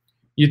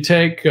 You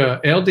take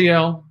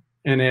LDL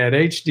and add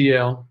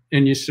HDL,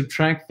 and you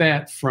subtract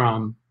that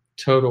from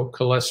total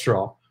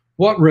cholesterol.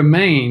 What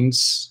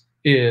remains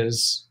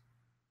is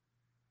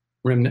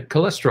remnant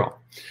cholesterol.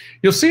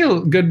 You'll see a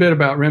good bit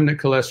about remnant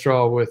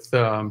cholesterol with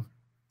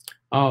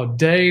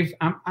Dave.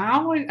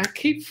 I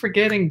keep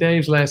forgetting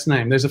Dave's last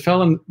name. There's a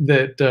fellow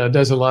that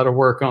does a lot of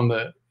work on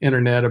the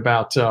internet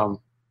about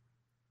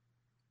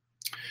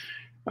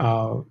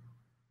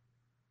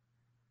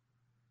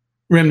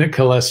remnant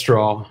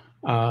cholesterol.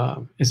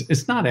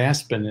 It's not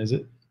Aspen, is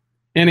it?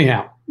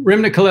 Anyhow,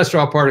 remnant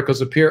cholesterol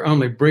particles appear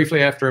only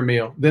briefly after a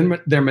meal. Then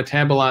they're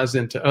metabolized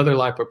into other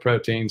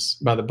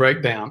lipoproteins by the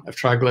breakdown of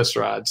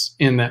triglycerides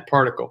in that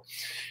particle.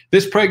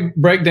 This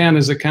breakdown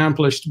is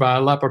accomplished by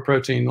a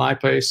lipoprotein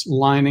lipase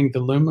lining the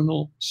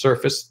luminal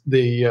surface,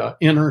 the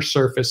inner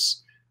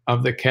surface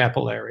of the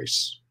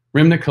capillaries.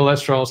 Remnant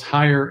cholesterol is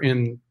higher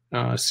in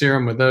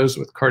serum with those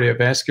with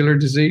cardiovascular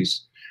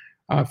disease,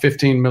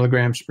 15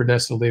 milligrams per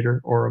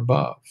deciliter or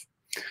above.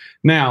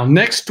 Now,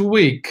 next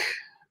week,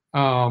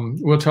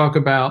 we'll talk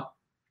about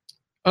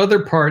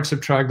other parts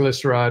of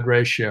triglyceride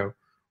ratio,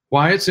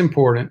 why it's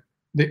important,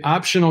 the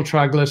optional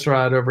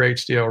triglyceride over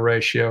HDL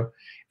ratio,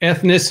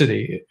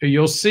 ethnicity.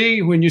 You'll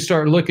see when you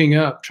start looking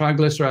up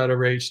triglyceride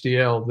over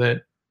HDL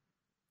that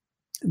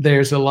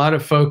there's a lot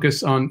of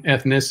focus on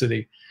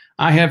ethnicity.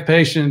 I have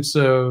patients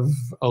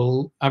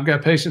I've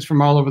got patients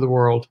from all over the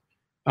world,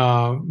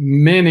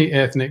 many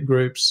ethnic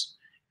groups.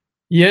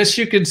 Yes,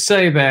 you could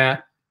say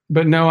that,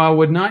 but no, I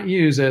would not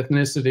use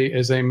ethnicity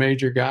as a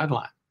major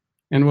guideline.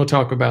 And we'll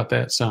talk about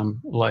that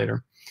some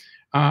later.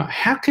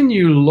 How can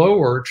you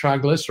lower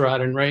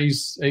triglyceride and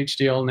raise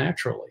HDL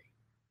naturally?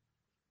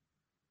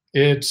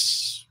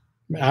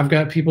 I've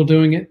got people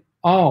doing it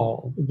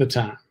all the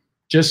time,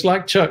 just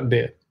like Chuck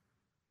did.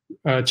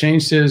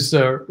 Changed his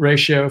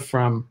ratio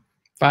from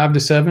 5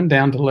 to 7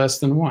 down to less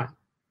than 1.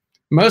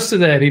 Most of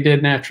that he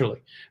did naturally.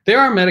 There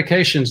are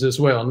medications as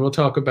well, and we'll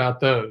talk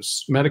about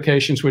those.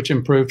 Medications which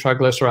improve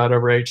triglyceride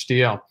over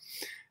HDL.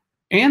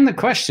 And the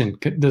question,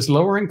 does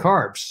lowering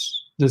carbs,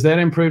 does that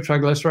improve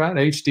triglyceride,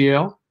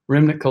 HDL,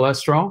 remnant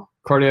cholesterol,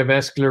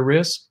 cardiovascular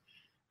risk?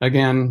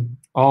 Again,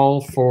 all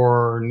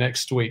for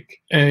next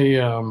week.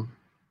 A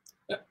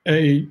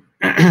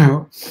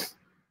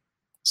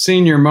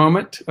senior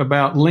moment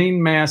about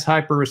lean mass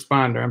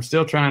hyperresponder. I'm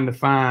still trying to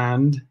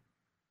find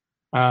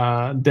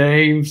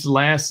Dave's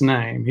last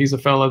name. He's a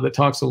fellow that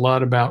talks a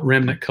lot about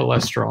remnant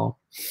cholesterol.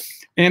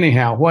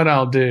 Anyhow, what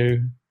I'll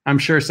do, I'm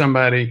sure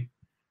somebody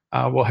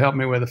will help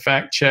me with a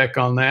fact check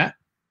on that.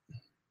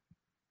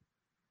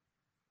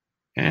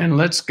 And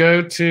let's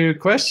go to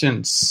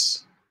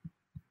questions.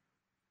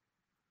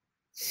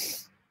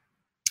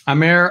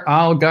 Amer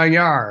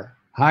Al-Gayyar,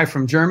 hi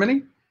from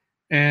Germany.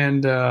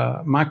 And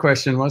my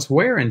question was,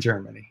 where in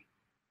Germany?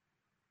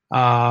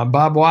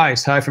 Bob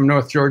Weiss, hi from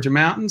North Georgia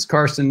Mountains.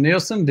 Karsten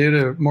Nielsen, due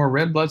to more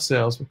red blood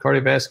cells with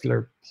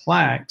cardiovascular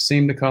plaque,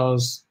 seem to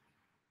cause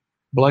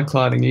blood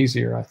clotting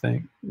easier, I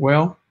think.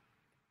 Well,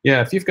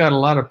 yeah, if you've got a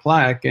lot of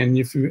plaque, and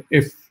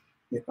if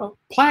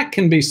plaque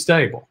can be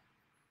stable.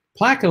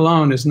 Plaque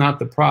alone is not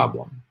the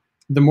problem.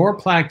 The more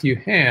plaque you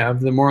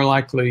have, the more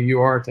likely you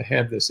are to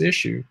have this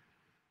issue.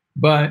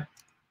 But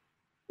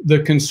the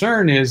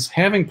concern is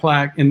having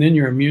plaque and then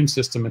your immune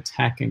system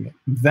attacking it.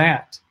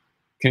 That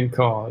can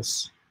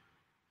cause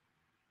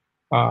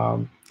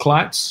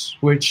clots,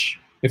 which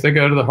if they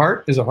go to the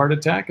heart is a heart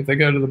attack. If they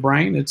go to the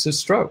brain, it's a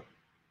stroke.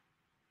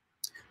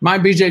 My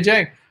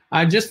BJJ,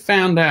 I just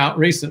found out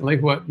recently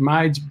what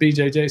my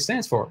BJJ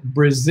stands for,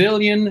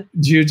 Brazilian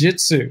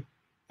Jiu-Jitsu.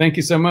 Thank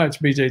you so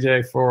much,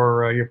 BJJ,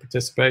 for your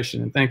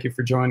participation, and thank you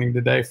for joining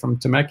today from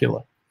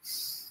Temecula.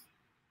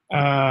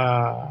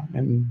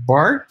 And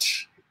Bart,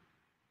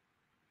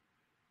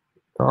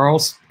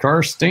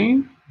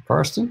 Karsten,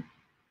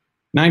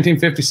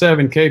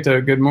 1957,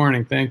 Cato, good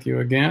morning. Thank you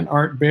again.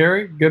 Art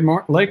Berry, good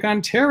morning. Lake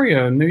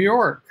Ontario, New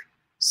York.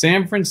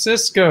 San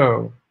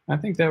Francisco, I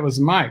think that was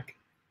Mike.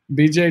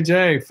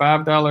 BJJ,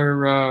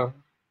 $5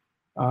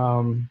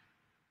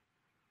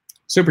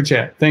 super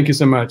chat. Thank you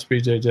so much,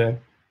 BJJ.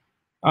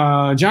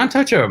 John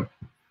Tucho,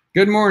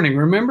 good morning.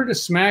 Remember to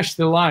smash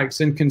the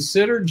likes and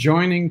consider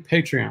joining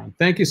Patreon.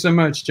 Thank you so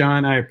much,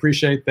 John. I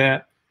appreciate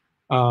that.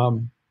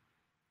 The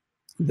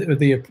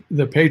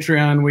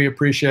Patreon we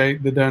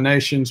appreciate, the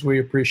donations we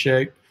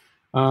appreciate.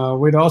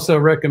 We'd also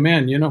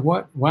recommend, you know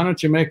what, why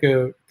don't you make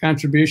a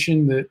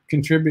contribution that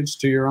contributes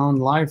to your own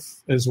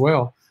life as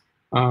well?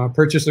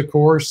 Purchase a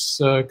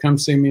course, come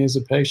see me as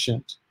a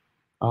patient.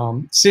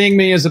 Seeing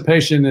me as a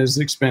patient is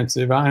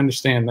expensive. I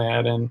understand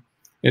that, and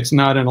it's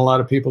not in a lot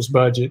of people's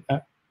budget.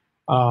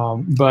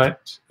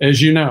 But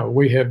as you know,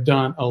 we have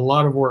done a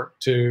lot of work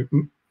to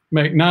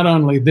make not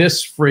only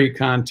this free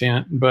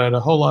content, but a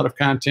whole lot of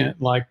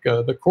content like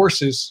the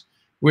courses,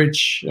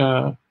 which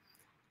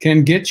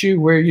can get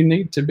you where you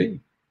need to be.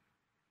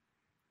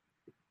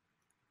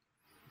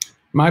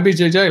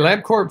 MyBJJ,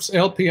 LabCorp's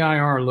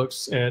LPIR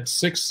looks at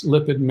 6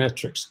 lipid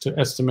metrics to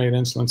estimate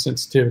insulin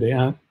sensitivity.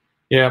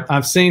 Yeah,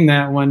 I've seen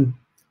that one.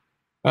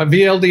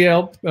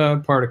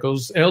 VLDL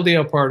particles,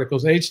 LDL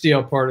particles,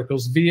 HDL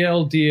particles,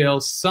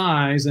 VLDL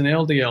size, and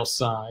LDL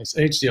size,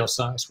 HDL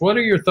size. What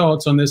are your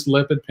thoughts on this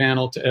lipid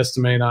panel to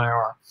estimate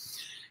IR?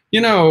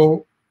 You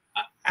know,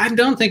 I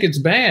don't think it's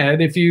bad.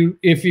 If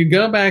you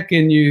go back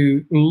and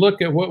you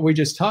look at what we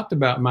just talked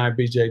about,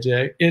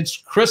 MyBJJ, it's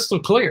crystal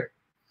clear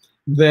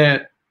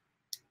that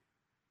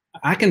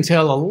I can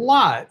tell a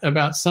lot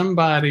about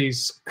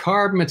somebody's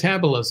carb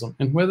metabolism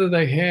and whether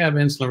they have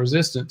insulin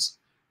resistance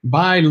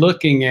by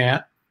looking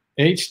at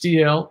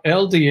HDL,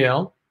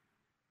 LDL,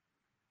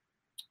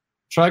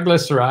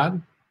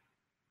 triglyceride,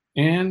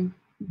 and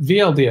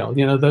VLDL,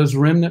 you know, those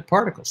remnant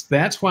particles.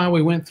 That's why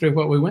we went through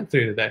what we went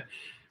through today.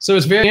 So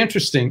it's very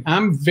interesting.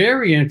 I'm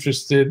very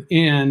interested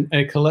in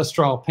a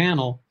cholesterol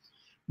panel,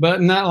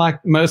 but not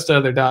like most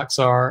other docs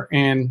are,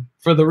 and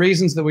for the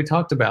reasons that we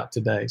talked about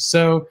today.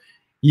 So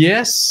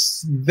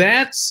yes,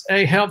 that's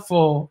a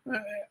helpful,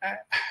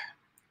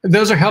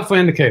 those are helpful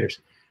indicators.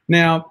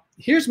 Now,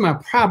 here's my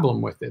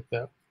problem with it,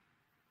 though.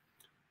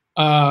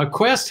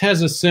 Quest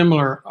has a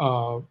similar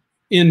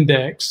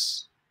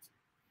index.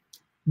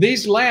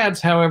 These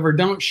labs, however,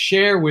 don't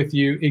share with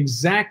you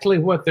exactly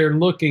what they're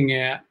looking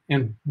at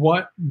and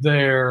what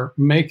they're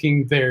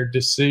making their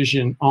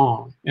decision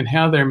on and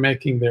how they're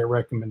making their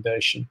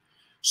recommendation.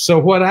 So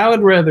what I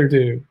would rather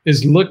do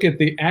is look at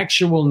the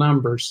actual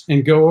numbers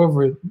and go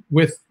over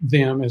with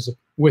them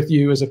with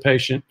you as a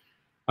patient,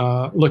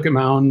 look at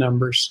my own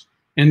numbers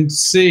and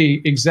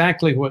see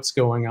exactly what's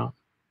going on.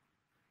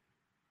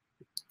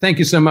 Thank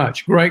you so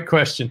much. Great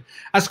question.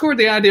 I scored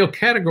the ideal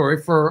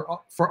category for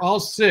all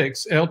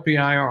 6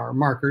 LPIR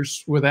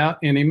markers without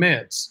any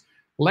meds.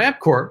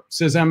 LabCorp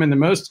says I'm in the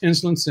most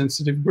insulin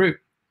sensitive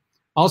group.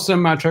 Also,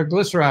 my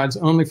triglycerides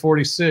only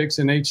 46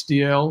 and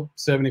HDL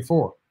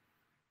 74.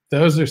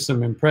 Those are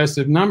some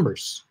impressive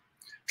numbers.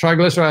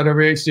 Triglyceride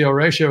over HDL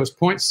ratio is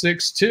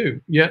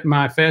 0.62, yet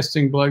my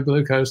fasting blood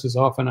glucose is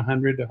often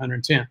 100 to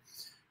 110.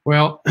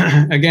 Well,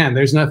 again,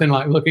 there's nothing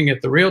like looking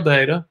at the real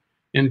data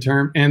and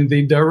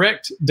the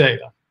direct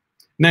data.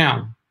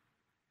 Now,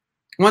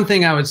 one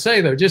thing I would say,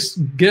 though, just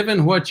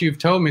given what you've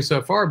told me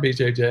so far,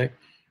 BJJ,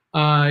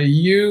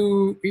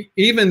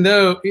 even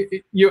though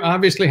you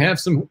obviously have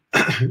some,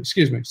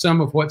 excuse me,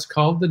 some of what's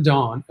called the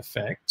dawn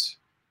effect.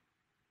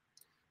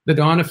 The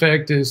dawn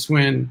effect is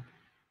when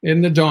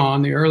in the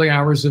dawn, the early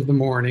hours of the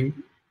morning,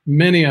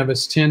 many of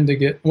us tend to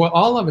get, well,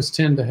 all of us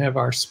tend to have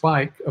our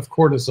spike of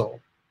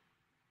cortisol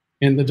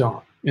in the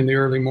dawn, in the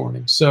early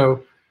morning.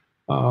 So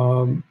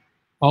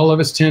all of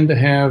us tend to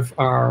have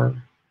our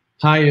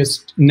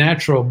highest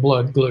natural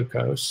blood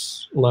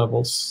glucose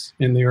levels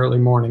in the early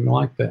morning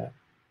like that.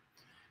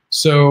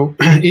 So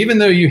even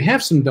though you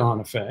have some dawn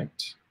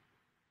effect,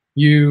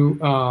 you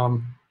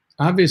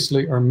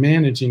obviously are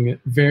managing it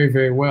very,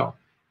 very well.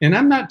 And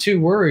I'm not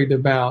too worried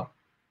about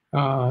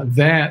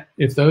that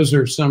if those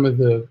are some of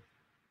the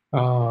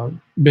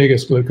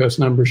biggest glucose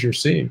numbers you're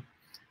seeing.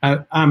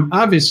 I'm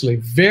obviously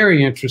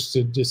very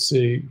interested to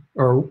see,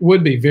 or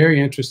would be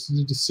very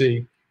interested to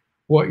see,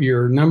 what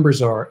your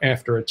numbers are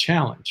after a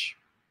challenge.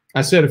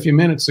 I said a few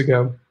minutes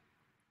ago,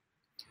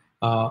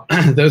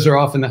 those are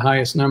often the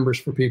highest numbers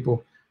for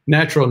people,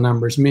 natural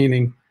numbers,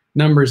 meaning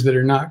numbers that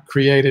are not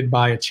created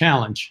by a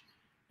challenge.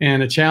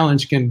 And a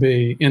challenge can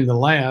be in the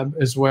lab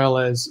as well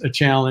as a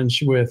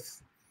challenge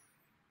with,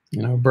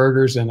 you know,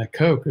 burgers and a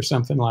Coke or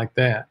something like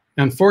that.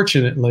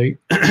 Unfortunately,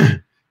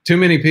 too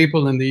many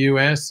people in the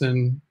US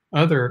and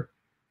other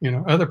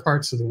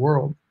parts of the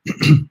world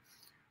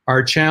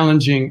are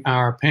challenging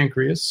our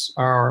pancreas,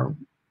 our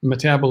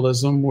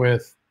metabolism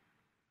with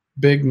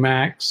Big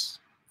Macs,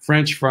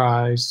 French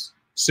fries,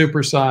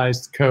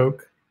 supersized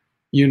Coke,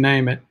 you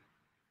name it.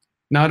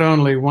 Not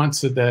only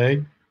once a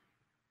day,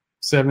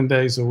 7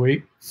 days a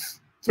week,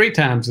 3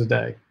 times a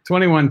day,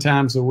 21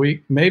 times a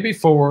week, maybe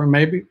 4,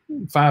 maybe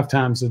 5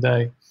 times a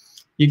day.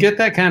 You get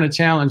that kind of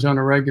challenge on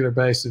a regular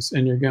basis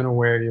and you're going to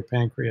wear your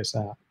pancreas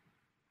out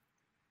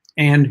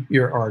and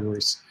your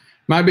arteries.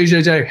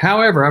 MyBJJ,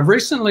 however, I've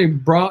recently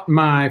brought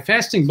my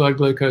fasting blood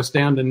glucose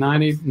down to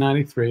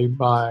 93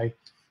 by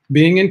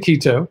being in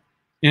keto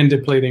and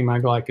depleting my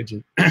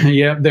glycogen.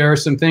 Yeah, there are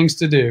some things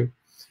to do.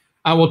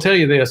 I will tell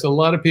you this, a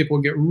lot of people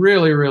get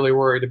really, really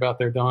worried about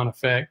their dawn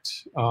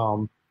effect.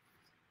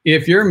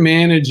 If you're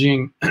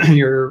managing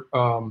your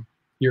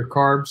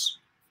carbs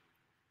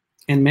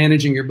and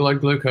managing your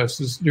blood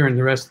glucoses during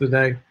the rest of the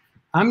day,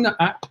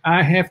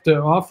 I have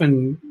to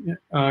often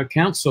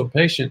counsel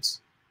patients,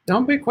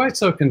 don't be quite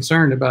so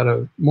concerned about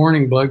a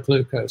morning blood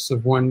glucose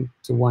of 1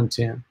 to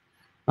 110.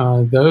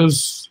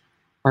 Those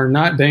are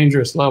not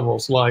dangerous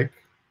levels like,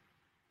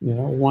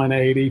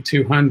 180,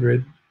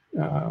 200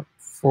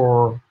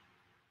 for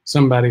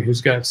somebody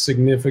who's got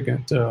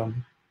significant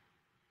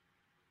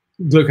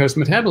glucose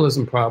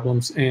metabolism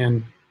problems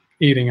and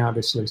eating,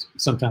 obviously,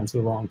 sometimes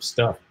the wrong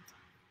stuff.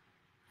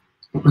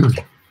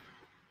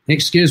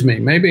 Excuse me.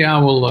 Maybe I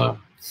will,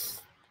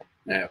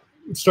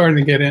 starting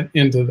to get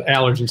into the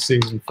allergy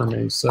season for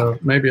me, so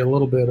maybe a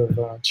little bit of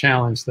a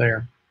challenge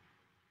there.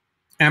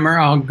 Amir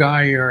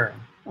Al-Gayer,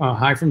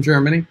 hi from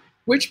Germany.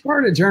 Which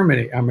part of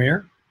Germany,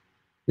 Amir?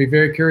 Be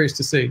very curious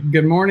to see.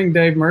 Good morning,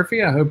 Dave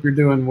Murphy. I hope you're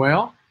doing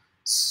well.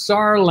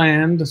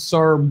 Saarland,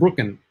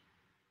 Saarbrücken.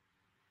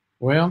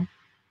 Well,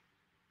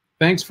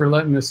 thanks for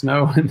letting us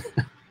know.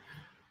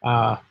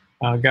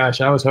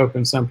 Gosh, I was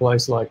hoping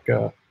someplace like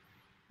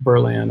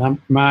Berlin.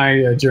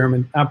 My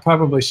German, I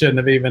probably shouldn't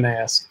have even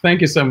asked. Thank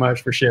you so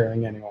much for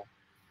sharing anyway.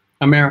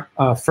 Amir,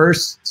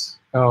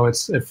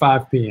 it's at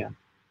 5 p.m.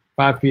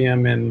 5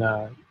 p.m.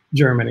 in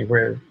Germany,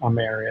 where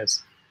Amir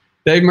is.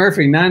 Dave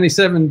Murphy,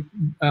 97%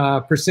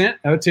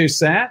 O2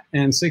 sat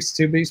and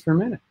 62 beats per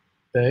minute.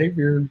 Dave,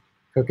 you're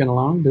cooking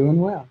along, doing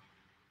well.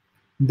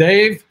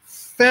 Dave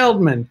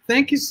Feldman,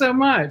 thank you so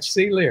much.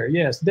 See, Lear,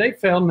 yes, Dave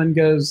Feldman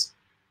goes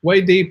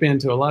way deep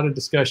into a lot of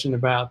discussion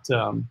about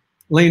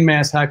lean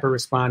mass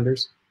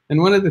hyperresponders.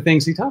 And one of the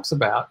things he talks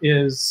about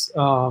is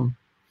the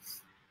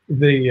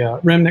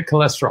remnant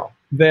cholesterol.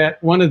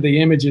 That one of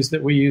the images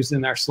that we used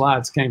in our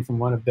slides came from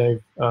one of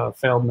Dave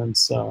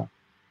Feldman's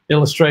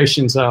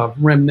illustrations of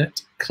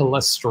remnant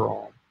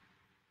cholesterol.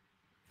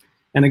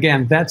 And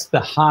again, that's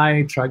the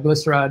high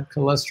triglyceride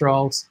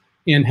cholesterols.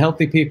 In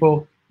healthy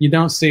people, you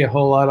don't see a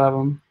whole lot of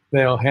them.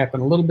 They'll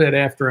happen a little bit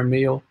after a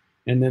meal,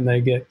 and then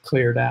they get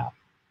cleared out.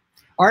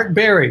 Art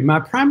Berry, my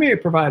primary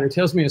provider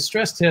tells me a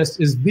stress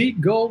test is the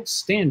gold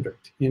standard,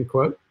 end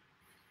quote.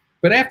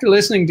 But after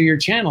listening to your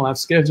channel, I've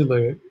scheduled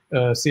a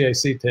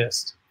CAC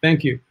test.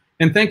 Thank you.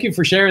 And thank you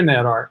for sharing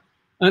that, Art.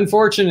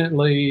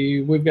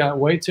 Unfortunately, we've got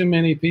way too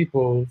many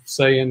people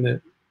saying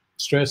that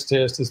stress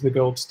test is the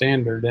gold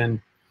standard.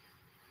 And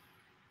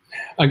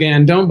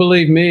again, don't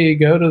believe me.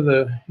 Go to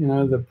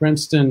the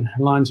Princeton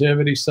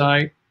longevity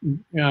site.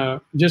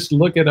 Just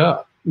look it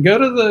up. Go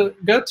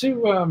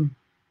to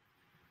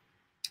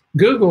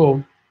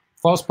Google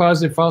false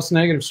positive, false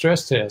negative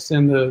stress test,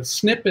 and the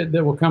snippet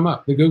that will come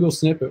up, the Google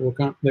snippet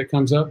that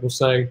comes up will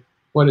say,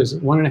 what is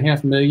it,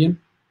 1.5 million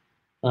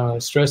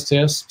stress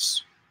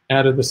tests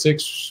out of the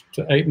 6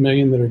 to 8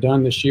 million that are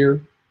done this year,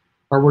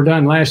 or were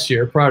done last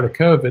year prior to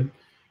COVID.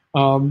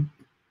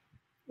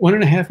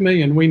 1.5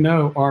 million we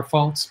know are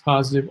false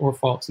positive or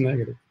false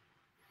negative.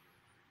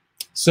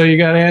 So you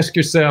got to ask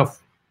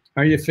yourself,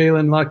 are you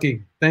feeling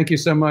lucky? Thank you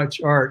so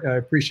much, Art. I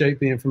appreciate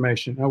the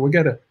information. We've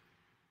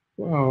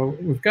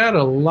got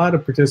a lot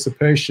of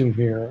participation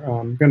here.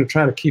 I'm going to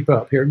try to keep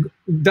up here.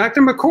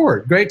 Dr.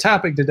 McCord, great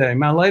topic today.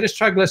 My latest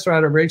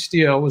triglyceride over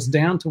HDL was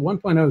down to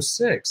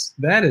 1.06.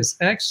 That is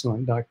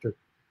excellent, Dr.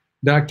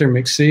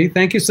 McSee.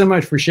 Thank you so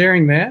much for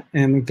sharing that,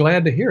 and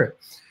glad to hear it.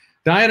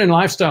 Diet and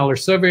lifestyle are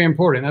so very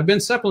important. I've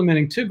been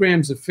supplementing 2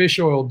 grams of fish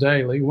oil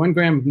daily, 1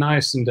 gram of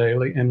niacin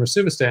daily, and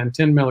rosuvastatin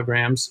 10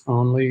 milligrams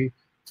only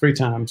 3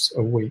 times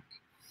a week.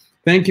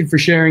 Thank you for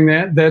sharing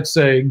that. That's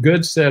a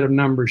good set of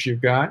numbers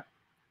you've got.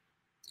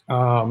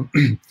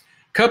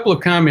 Couple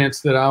of comments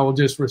that I will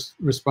just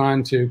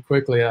respond to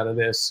quickly out of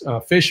this.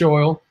 Fish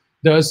oil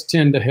does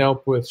tend to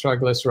help with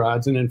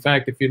triglycerides. And in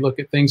fact, if you look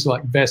at things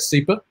like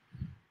Vascepa,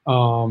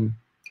 I'm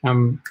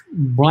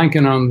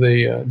blanking on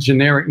the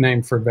generic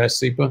name for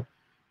Vascepa.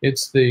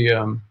 It's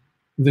the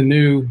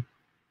new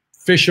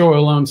fish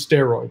oil on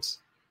steroids.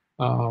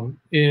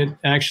 It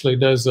actually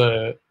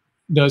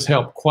does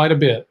help quite a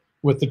bit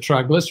with the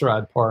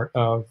triglyceride part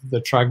of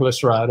the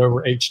triglyceride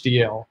over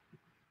HDL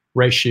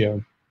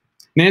ratio.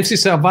 Nancy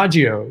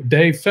Salvaggio,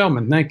 Dave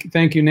Feldman.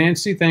 Thank you,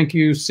 Nancy. Thank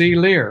you, C.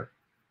 Lear.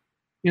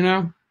 You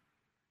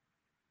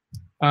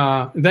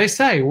know, they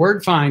say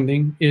word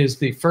finding is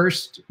the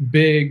first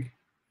big,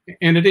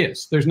 and it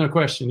is. There's no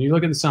question. You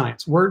look at the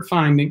science. Word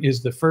finding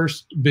is the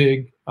first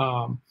big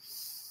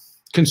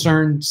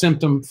concern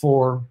symptom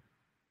for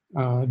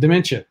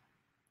dementia,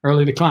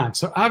 early decline.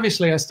 So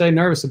obviously I stay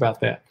nervous about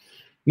that.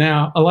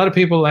 Now, a lot of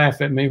people laugh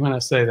at me when I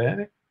say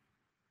that.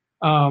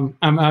 I'm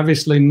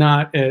obviously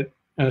not at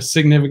a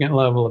significant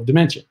level of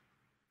dementia.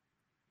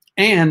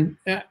 And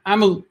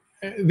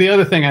the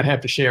other thing I'd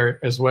have to share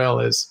as well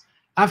is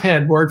I've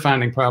had word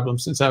finding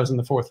problems since I was in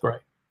the 4th grade.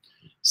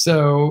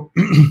 So,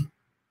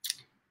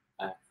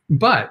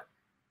 but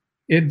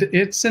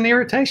it's an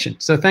irritation.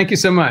 So thank you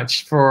so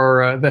much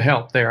for the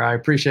help there. I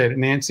appreciate it.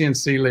 Nancy and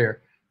C.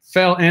 Lear.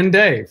 And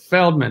Dave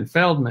Feldman.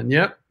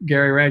 Yep.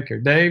 Gary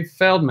Radker. Dave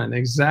Feldman.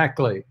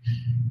 Exactly.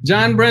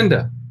 John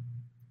Brenda.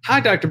 Hi,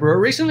 Dr. Brewer.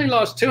 Recently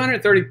lost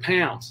 230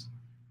 pounds.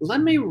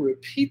 Let me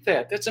repeat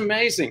that. That's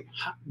amazing.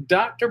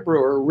 Dr.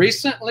 Brewer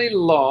recently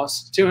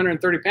lost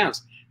 230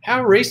 pounds.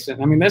 How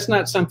recent? I mean, that's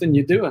not something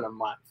you do in a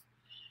month.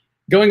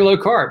 Going low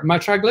carb. My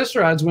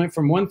triglycerides went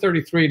from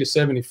 133 to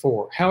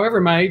 74.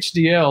 However, my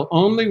HDL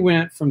only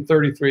went from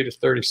 33 to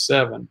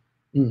 37.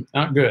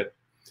 Not good.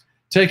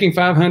 Taking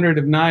 500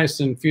 of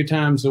niacin a few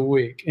times a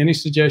week. Any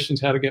suggestions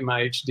how to get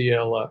my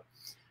HDL up?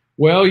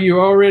 Well, you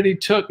already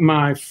took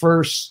my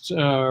first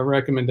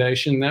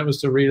recommendation. That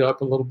was to read up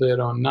a little bit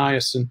on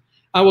niacin.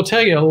 I will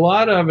tell you, a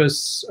lot of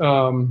us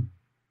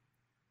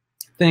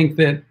think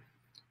that,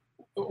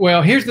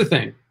 well, here's the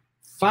thing.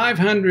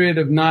 500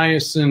 of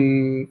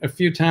niacin a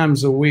few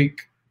times a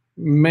week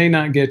may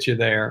not get you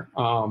there.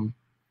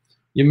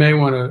 You may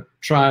want to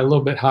try a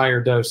little bit higher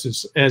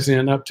doses, as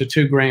in up to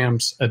 2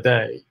 grams a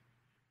day.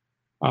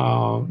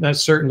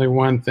 That's certainly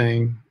one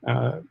thing.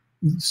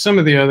 Some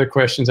of the other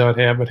questions I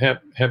would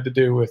have to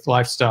do with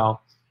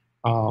lifestyle,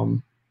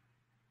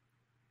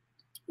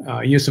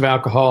 use of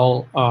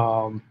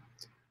alcohol,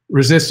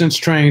 resistance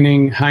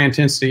training, high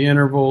intensity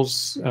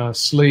intervals,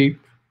 sleep.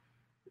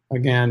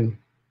 Again,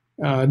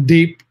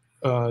 deep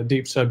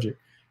subject,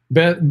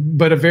 but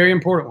a very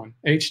important one.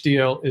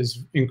 HDL is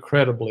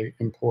incredibly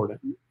important.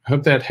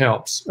 Hope that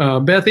helps.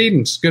 Beth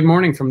Edens, good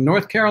morning from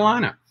North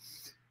Carolina.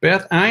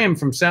 Beth, I am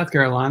from South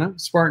Carolina,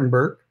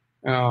 Spartanburg,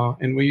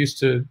 and we used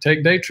to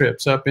take day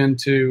trips up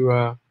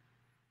into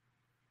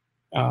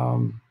the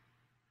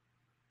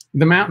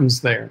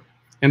mountains there.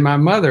 And my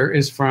mother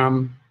is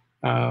from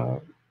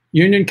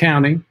Union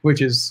County,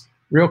 which is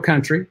real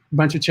country, a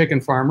bunch of chicken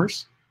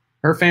farmers.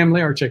 Her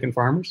family are chicken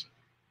farmers,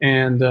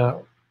 and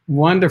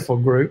wonderful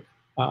group.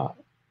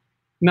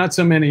 Not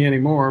so many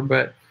anymore,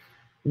 but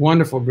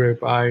wonderful group.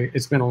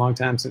 It's been a long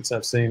time since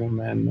I've seen them,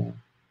 and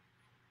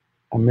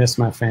I miss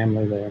my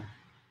family there.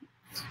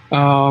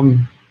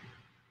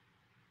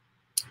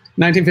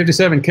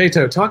 1957,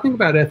 Cato, talking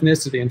about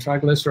ethnicity and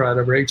triglyceride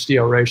over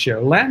HDL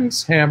ratio.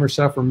 Latins have or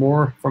suffer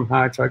more from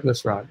high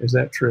triglyceride. Is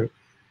that true?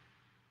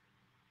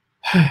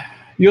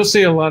 You'll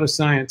see a lot of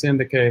science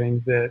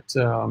indicating that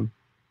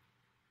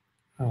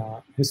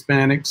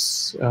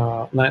Hispanics,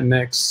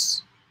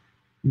 Latinx,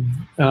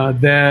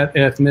 that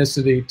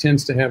ethnicity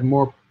tends to have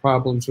more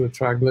problems with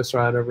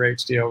triglyceride over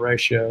HDL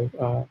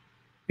ratio.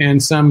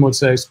 And some would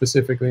say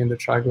specifically in the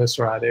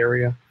triglyceride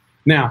area.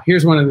 Now,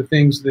 here's one of the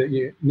things that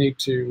you need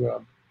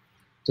to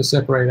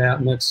separate out,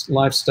 and that's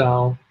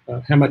lifestyle.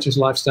 How much is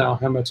lifestyle?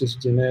 How much is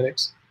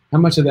genetics? How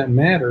much of that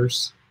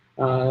matters?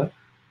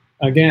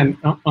 Again,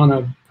 on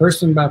a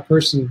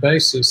person-by-person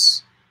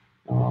basis,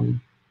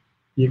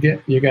 you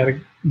got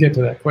to get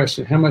to that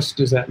question. How much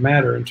does that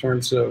matter in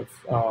terms of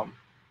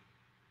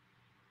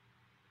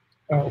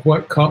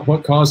what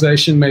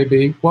causation may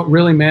be? What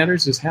really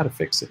matters is how to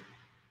fix it.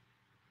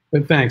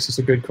 But thanks, it's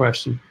a good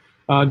question.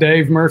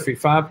 Dave Murphy,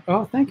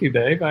 oh, thank you,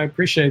 Dave. I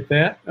appreciate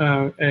that.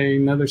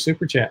 Another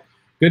super chat.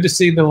 Good to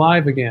see the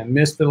live again.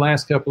 Missed the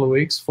last couple of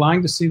weeks.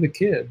 Flying to see the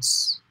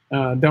kids.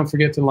 Don't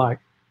forget to like.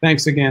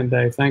 Thanks again,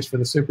 Dave. Thanks for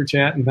the super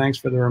chat, and thanks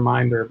for the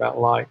reminder about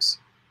likes.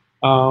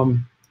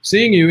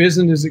 Seeing you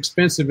isn't as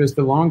expensive as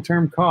the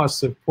long-term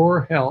costs of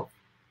poor health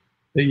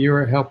that you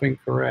are helping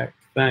correct.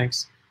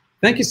 Thanks.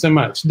 Thank you so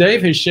much.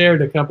 Dave has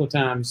shared a couple of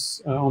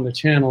times on the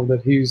channel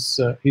that he's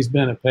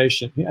been a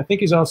patient. I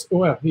think he's also,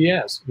 well, he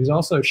has. He's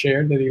also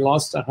shared that he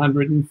lost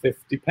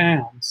 150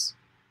 pounds.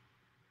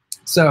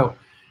 So,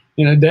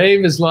 you know,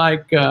 Dave is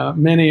like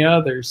many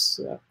others.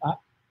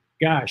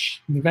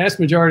 Gosh, the vast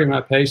majority of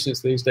my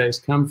patients these days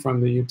come from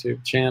the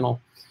YouTube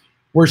channel.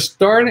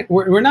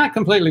 We're not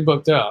completely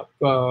booked up.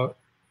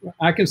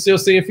 I can still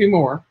see a few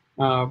more.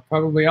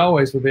 Probably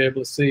always will be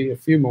able to see a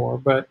few more,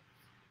 but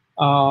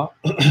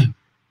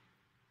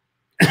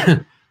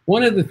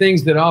one of the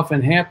things that often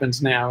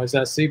happens now is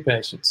I see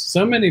patients.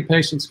 So many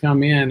patients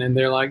come in and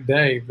they're like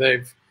Dave.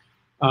 They've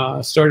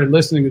started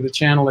listening to the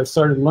channel. They've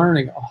started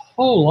learning a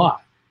whole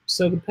lot.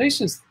 So the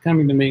patients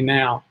coming to me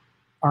now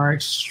are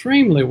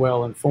extremely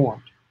well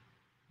informed.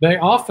 They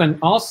often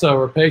also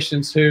are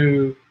patients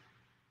who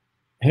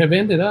have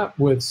ended up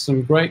with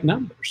some great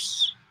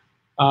numbers.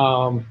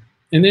 And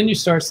then you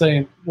start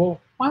saying,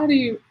 well, why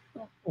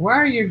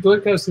are your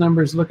glucose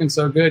numbers looking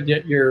so good,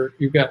 yet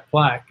you've got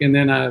plaque? And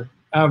then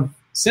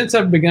since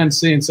I've begun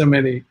seeing so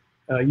many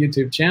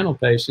YouTube channel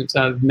patients,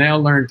 I've now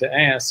learned to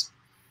ask,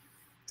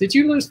 did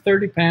you lose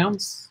 30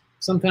 pounds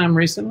sometime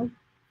recently?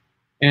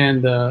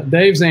 And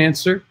Dave's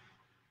answer,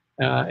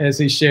 as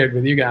he shared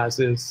with you guys,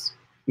 is,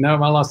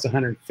 no, I lost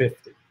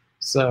 150.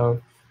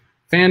 So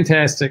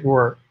fantastic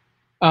work.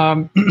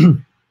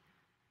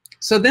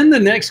 So then the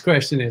next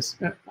question is,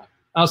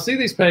 I'll see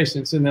these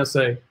patients and they'll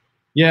say,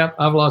 yeah,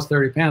 I've lost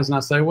 30 pounds. And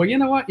I say, well, you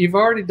know what? You've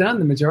already done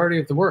the majority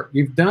of the work.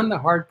 You've done the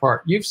hard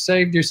part. You've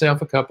saved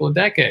yourself a couple of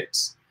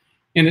decades.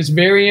 And it's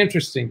very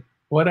interesting.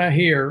 What I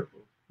hear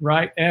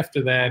right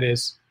after that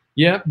is,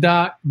 yep,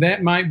 doc,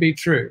 that might be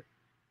true,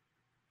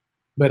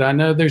 but I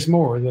know there's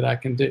more that I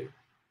can do.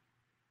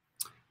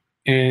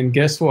 And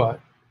guess what?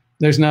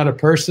 There's not a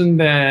person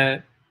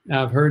that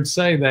I've heard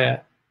say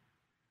that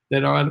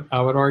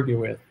I would argue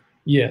with.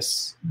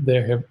 Yes,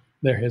 there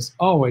has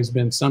always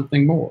been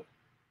something more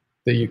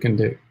that you can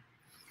do.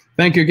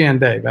 Thank you again,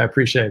 Dave. I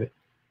appreciate it.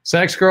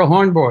 Sax Girl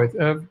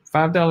Hornboy,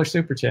 $5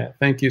 super chat.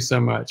 Thank you so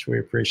much. We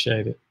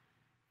appreciate it.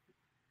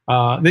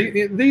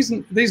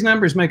 These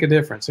numbers make a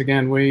difference.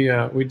 Again, we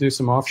do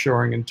some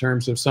offshoring in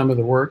terms of some of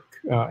the work.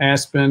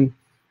 Aspen,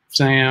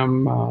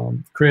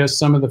 Sam, Chris,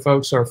 some of the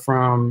folks are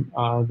from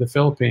the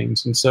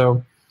Philippines. And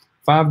so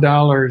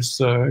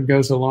 $5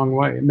 goes a long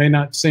way. It may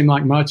not seem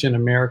like much in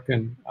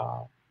American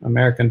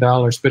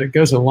dollars, but it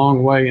goes a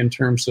long way in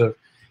terms of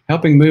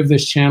helping move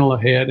this channel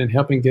ahead and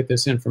helping get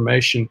this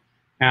information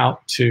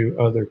out to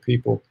other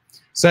people.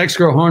 Sax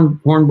Girl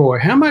Hornboy,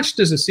 how much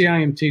does a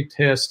CIMT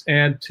test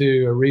add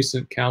to a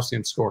recent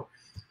calcium score?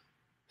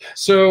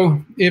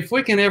 So if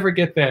we can ever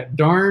get that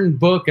darn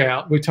book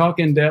out, we talk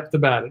in depth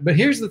about it. But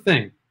here's the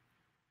thing.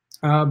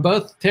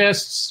 Both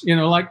tests, you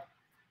know,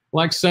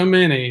 like so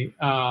many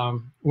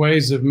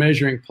ways of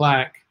measuring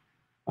plaque,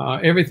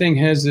 everything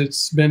has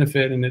its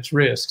benefit and its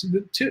risk.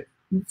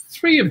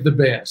 Three of the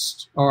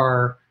best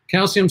are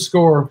calcium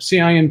score,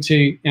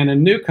 CIMT, and a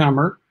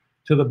newcomer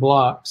to the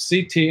block,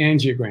 CT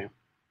angiogram,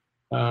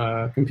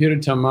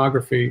 computed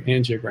tomography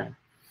angiogram.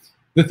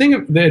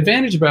 The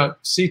advantage about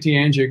CT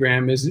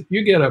angiogram is that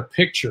you get a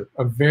picture,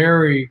 a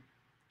very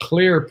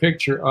clear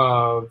picture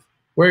of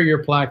where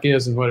your plaque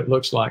is and what it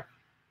looks like.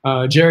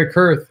 Jerry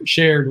Kurth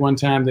shared one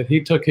time that he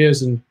took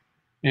his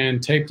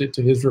and taped it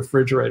to his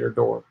refrigerator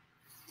door.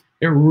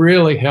 It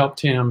really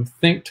helped him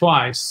think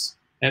twice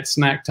at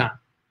snack time.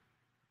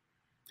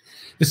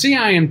 The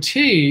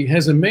CIMT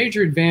has a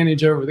major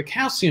advantage over the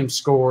calcium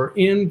score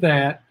in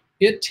that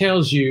it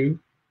tells you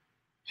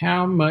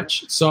how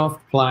much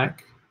soft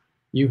plaque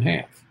you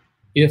have,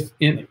 if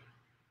any.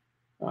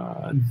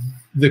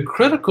 The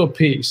critical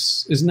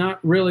piece is not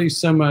really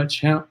so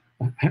much how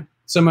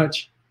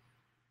much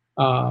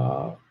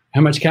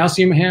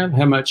calcium you have,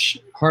 how much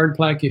hard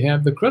plaque you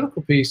have. The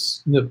critical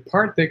piece, the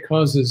part that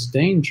causes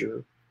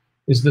danger,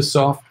 is the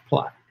soft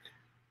plaque.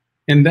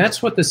 And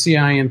that's what the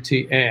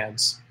CIMT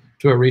adds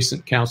to a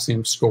recent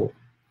calcium score.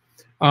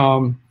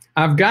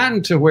 I've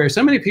gotten to where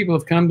so many people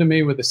have come to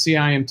me with a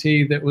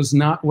CIMT that was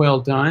not well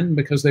done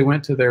because they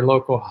went to their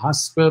local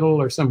hospital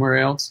or somewhere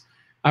else.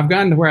 I've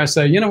gotten to where I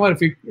say, you know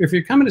what, if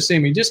you're coming to see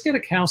me, just get a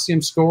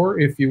calcium score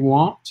if you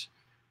want.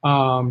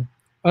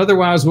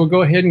 Otherwise, we'll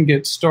go ahead and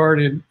get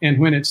started, and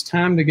when it's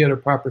time to get a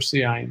proper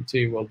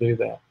CIMT, we'll do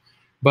that.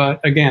 But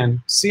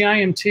again,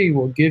 CIMT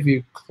will give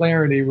you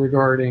clarity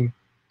regarding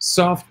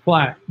soft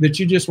plaque that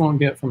you just won't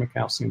get from a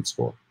calcium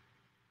score.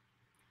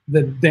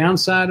 The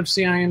downside of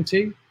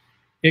CIMT,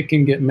 it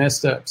can get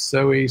messed up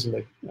so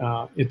easily.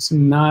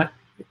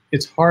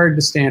 It's hard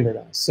to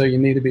standardize, so you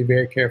need to be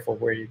very careful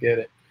where you get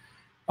it.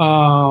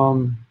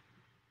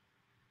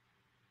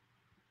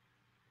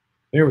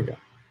 There we go.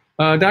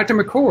 Dr.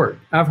 McCord,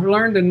 I've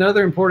learned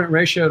another important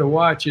ratio to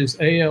watch is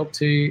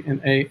ALT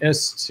and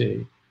AST.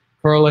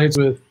 Correlates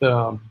with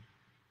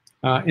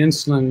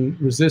insulin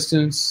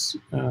resistance,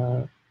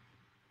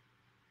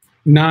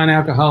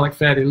 non-alcoholic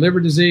fatty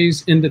liver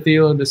disease,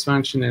 endothelial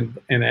dysfunction,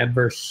 and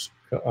adverse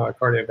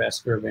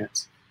cardiovascular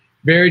events.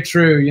 Very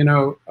true. You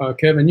know,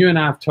 Kevin, you and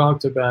I have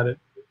talked about it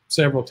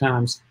several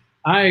times.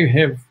 I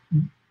have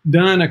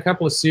done a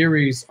couple of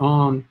series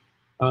on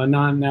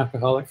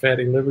non-alcoholic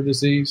fatty liver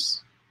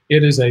disease.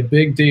 It is a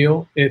big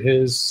deal. It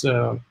has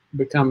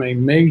become a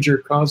major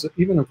cause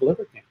even of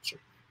liver cancer.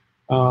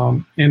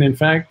 And in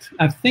fact,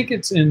 I think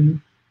it's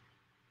in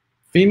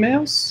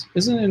females.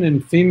 Isn't it in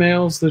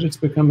females that it's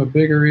become a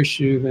bigger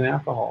issue than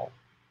alcohol?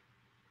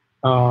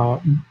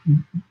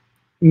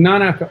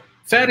 Non-alcohol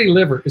fatty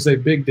liver is a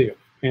big deal.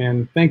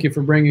 And thank you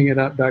for bringing it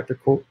up, Dr.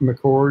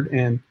 McCord.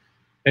 And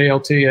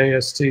ALT,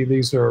 AST,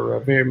 these are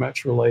very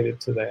much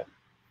related to that.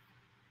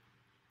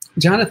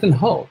 Jonathan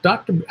Hull,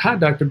 hi,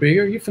 Dr. B.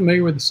 Are you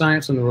familiar with the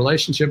science on the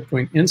relationship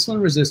between insulin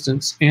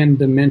resistance and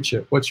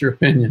dementia? What's your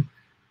opinion?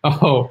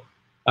 Oh,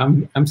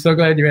 I'm so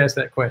glad you asked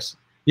that question.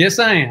 Yes,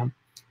 I am.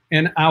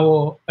 And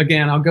I'll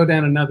go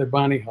down another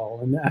bunny hole.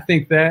 And I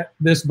think that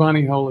this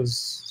bunny hole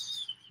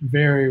is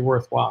very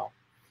worthwhile.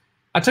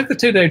 I took the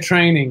 2-day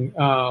training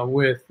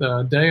with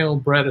Dale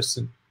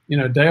Bredesen. You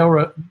know,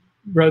 Dale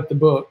wrote the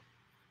book,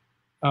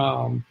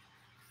 The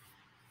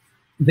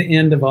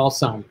End of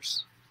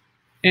Alzheimer's.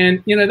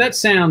 And, you know, that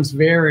sounds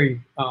very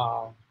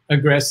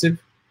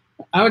aggressive.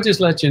 I would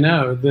just let you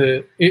know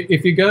that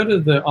if you go to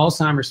the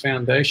Alzheimer's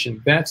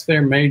Foundation, that's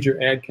their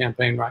major ad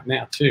campaign right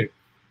now, too.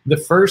 The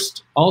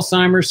first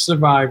Alzheimer's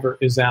survivor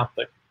is out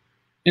there.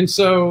 And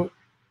so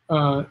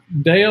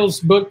Dale's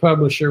book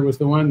publisher was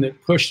the one that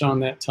pushed on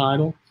that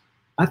title.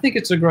 I think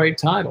it's a great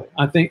title.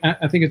 I think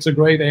it's a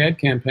great ad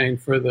campaign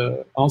for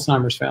the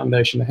Alzheimer's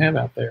Foundation to have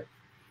out there.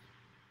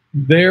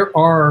 There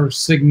are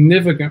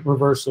significant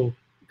reversal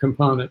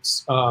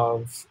components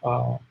of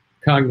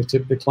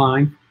cognitive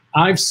decline.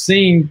 I've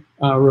seen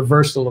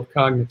reversal of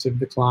cognitive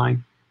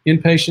decline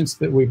in patients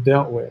that we've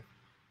dealt with.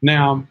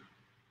 Now,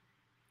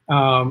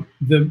 how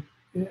did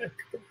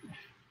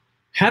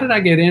I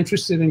get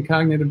interested in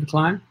cognitive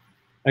decline?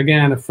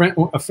 Again, a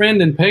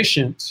friend and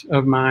patient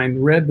of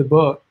mine read the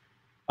book.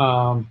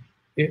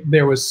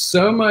 There was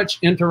so much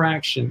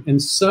interaction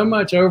and so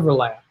much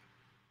overlap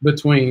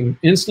between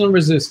insulin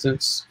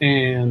resistance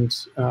and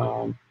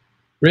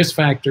risk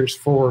factors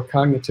for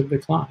cognitive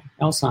decline,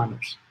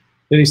 Alzheimer's,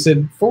 that he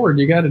said, Ford,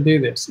 you got to do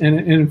this. And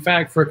in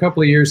fact, for a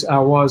couple of years, I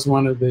was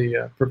one of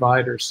the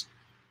providers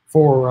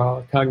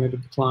for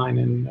cognitive decline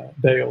in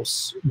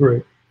Dale's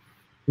group.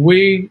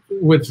 We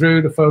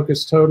withdrew to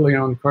focus totally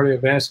on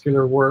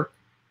cardiovascular work.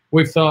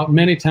 We've thought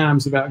many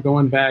times about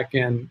going back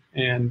and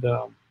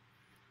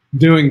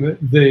doing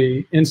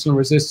the insulin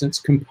resistance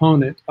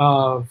component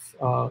of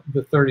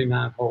the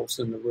 39 holes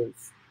in the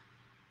roof.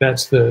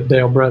 That's the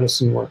Dale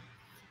Bredesen work.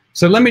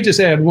 So let me just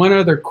add one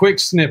other quick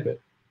snippet.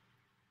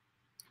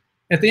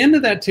 At the end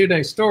of that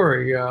 2-day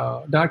story,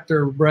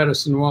 Dr.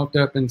 Bredesen walked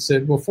up and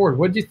said, well, Ford,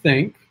 what do you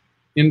think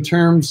in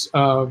terms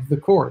of the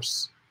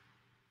course?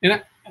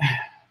 And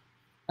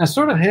I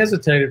sort of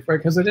hesitated for it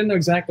because I didn't know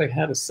exactly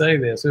how to say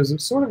this. It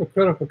was sort of a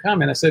critical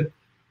comment. I said,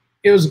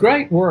 it was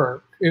great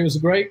work. It was a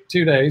great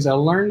 2 days. I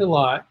learned a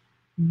lot.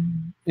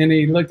 And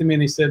he looked at me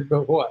and he said,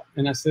 but what?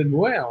 And I said,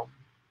 well,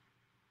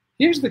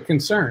 here's the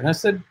concern. I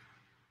said,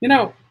 you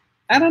know,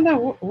 I don't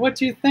know. What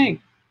do you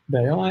think,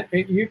 Dale?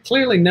 You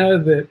clearly know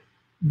that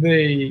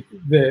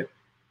that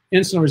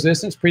insulin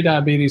resistance,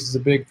 prediabetes is a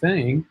big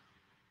thing.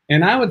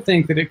 And I would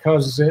think that it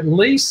causes at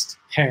least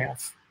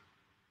half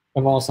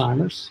of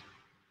Alzheimer's.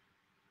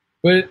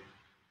 And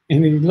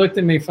he looked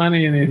at me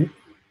funny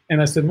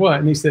and I said, what?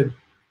 And he said,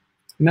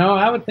 no,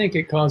 I would think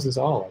it causes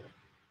all of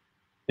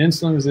it.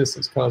 Insulin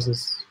resistance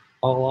causes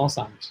all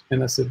Alzheimer's.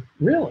 And I said,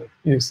 really?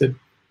 And he said,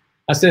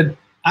 I said,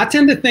 I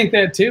tend to think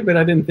that too, but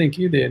I didn't think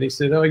you did. He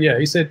said, oh yeah.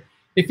 He said,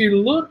 if you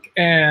look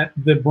at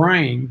the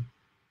brain,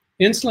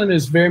 insulin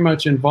is very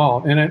much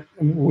involved, and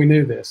we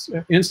knew this.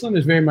 Insulin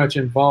is very much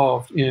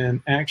involved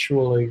in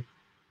actually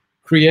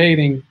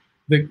creating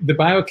the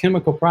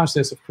biochemical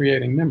process of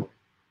creating memory.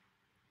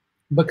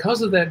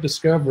 Because of that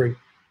discovery,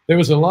 there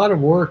was a lot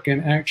of work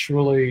in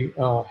actually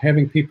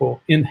having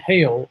people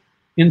inhale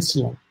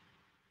insulin,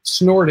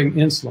 snorting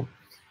insulin.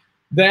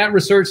 That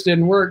research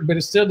didn't work, but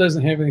it still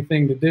doesn't have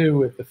anything to do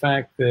with the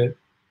fact that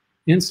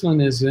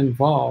insulin is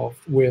involved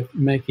with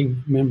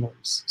making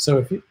memories.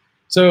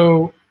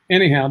 So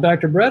anyhow,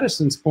 Dr.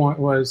 Bredesen's point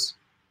was,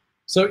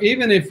 so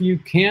even if you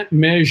can't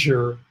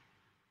measure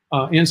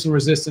insulin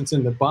resistance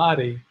in the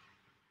body,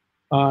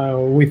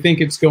 we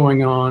think it's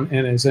going on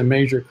and is a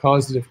major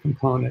causative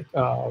component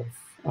of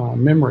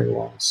memory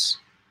loss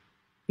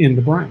in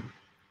the brain.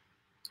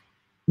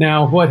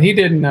 Now, what he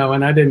didn't know,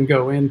 and I didn't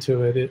go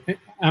into it,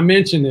 I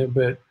mentioned it,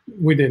 but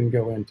we didn't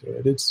go into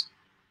it. It's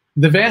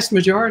the vast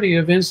majority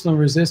of insulin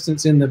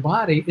resistance in the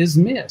body is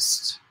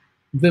missed.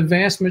 The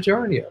vast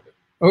majority of it.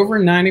 Over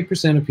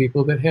 90% of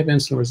people that have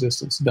insulin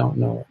resistance don't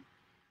know it.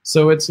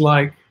 So it's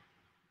like,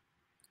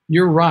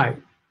 you're right.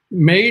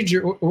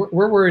 We're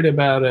worried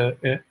about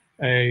a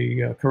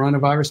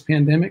coronavirus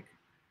pandemic.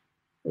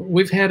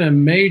 We've had a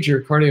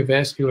major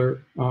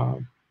cardiovascular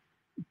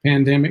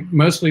pandemic,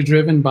 mostly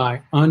driven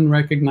by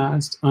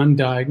unrecognized,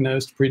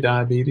 undiagnosed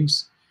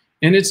prediabetes.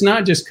 And it's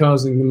not just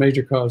causing the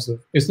major cause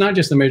of, it's not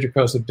just the major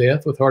cause of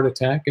death with heart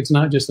attack. It's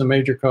not just the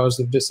major cause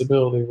of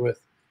disability with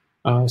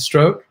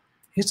stroke.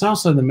 It's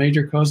also the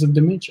major cause of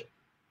dementia.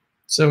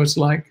 So it's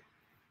like,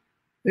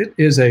 it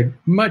is a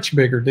much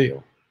bigger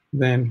deal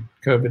than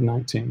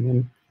COVID-19.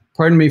 And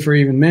pardon me for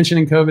even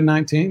mentioning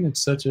COVID-19.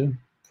 It's such a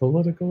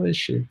political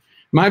issue.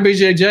 My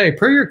BJJ,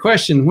 per your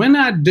question, when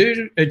I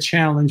do a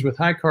challenge with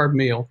high carb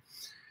meal,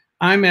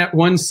 I'm at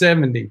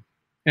 170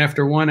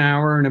 after 1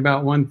 hour and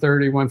about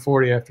 130,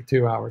 140 after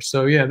 2 hours.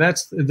 So yeah,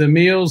 that's the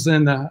meals,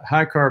 and the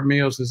high carb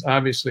meals is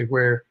obviously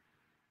where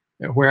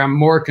I'm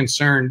more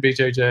concerned,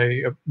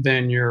 BJJ,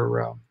 than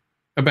your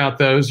about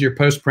those, your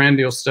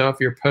postprandial stuff,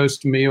 your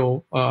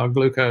post-meal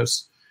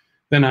glucose,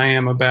 than I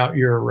am about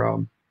your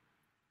 1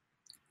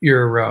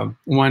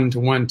 to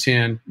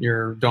 110,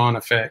 your dawn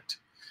effect.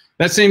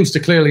 That seems to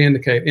clearly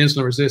indicate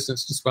insulin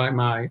resistance despite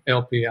my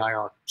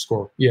LPIR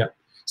score. Yeah.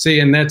 See,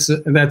 and that's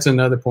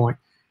another point.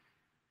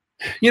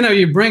 You know,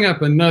 you bring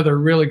up another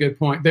really good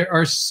point. There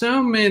are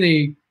so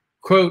many,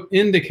 quote,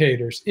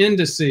 indicators,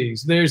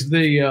 indices. There's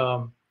the,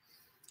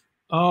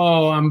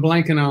 I'm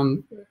blanking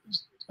on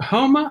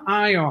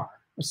HOMA-IR.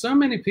 So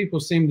many people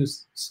seem to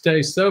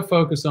stay so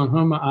focused on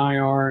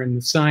HOMA-IR and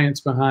the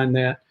science behind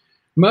that.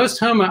 Most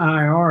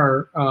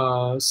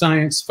HOMA-IR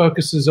science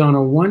focuses on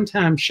a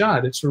one-time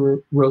shot. It's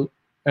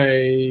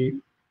a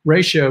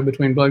ratio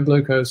between blood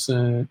glucose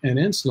and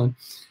insulin.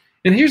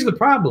 And here's the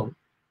problem.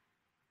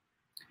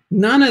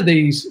 None of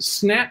these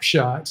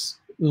snapshots,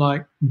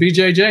 like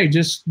BJJ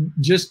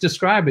just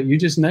described it, you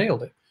just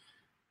nailed it.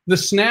 The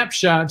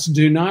snapshots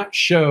do not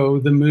show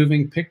the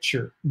moving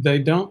picture. They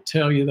don't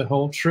tell you the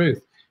whole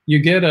truth. You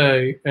get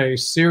a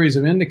series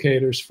of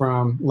indicators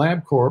from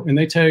LabCorp and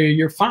they tell you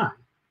you're fine.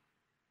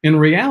 In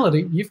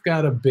reality, you've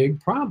got a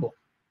big problem.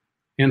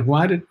 And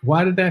why did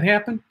that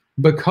happen?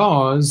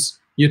 Because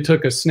you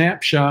took a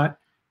snapshot,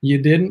 you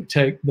didn't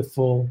take the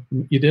full,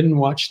 you didn't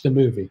watch the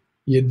movie,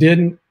 you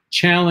didn't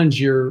challenge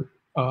your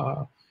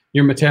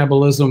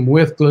metabolism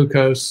with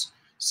glucose,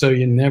 so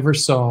you never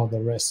saw the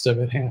rest of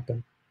it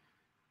happen.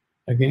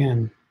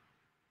 Again,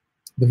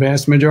 the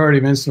vast majority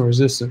of insulin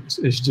resistance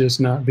is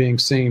just not being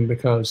seen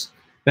because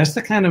that's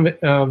the kind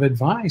of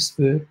advice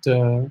that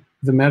the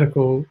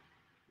medical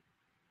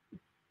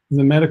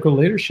the medical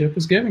leadership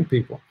is giving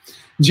people.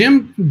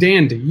 Jim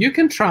Dandy, you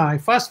can try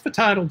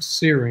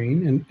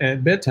phosphatidylserine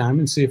at bedtime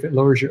and see if it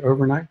lowers your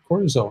overnight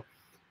cortisol.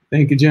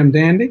 Thank you, Jim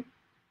Dandy.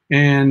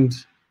 And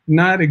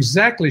not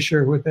exactly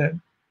sure what that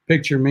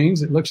picture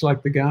means. It looks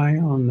like the guy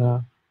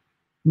on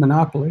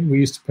Monopoly. We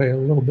used to pay a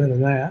little bit of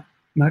that.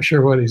 Not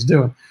sure what he's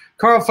doing.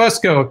 Carl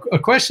Fusco, a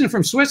question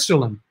from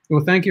Switzerland.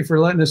 Well, thank you for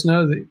letting us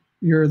know that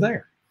you're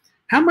there.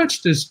 How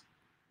much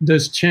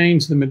does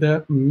change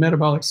the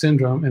metabolic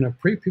syndrome in a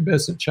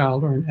prepubescent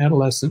child or an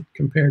adolescent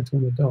compared to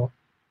an adult?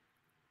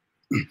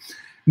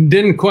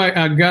 Didn't quite,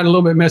 I got a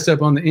little bit messed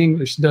up on the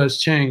English, does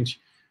change.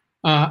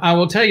 I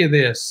will tell you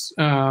this.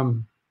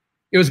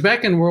 It was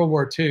back in World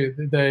War II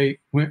that they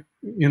went,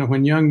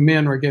 when young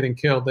men were getting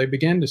killed, they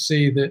began to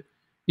see that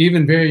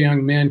even very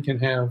young men can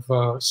have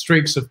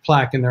streaks of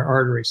plaque in their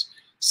arteries.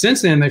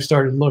 Since then, they've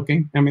started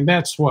looking. I mean,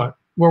 that's what,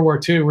 World War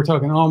II, we're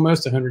talking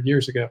almost 100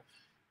 years ago.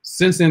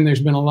 Since then,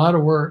 there's been a lot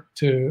of work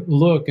to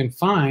look and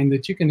find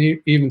that you can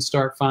even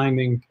start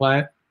finding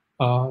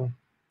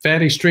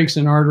fatty streaks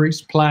in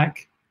arteries,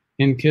 plaque,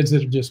 in kids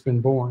that have just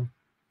been born.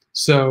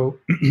 So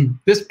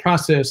this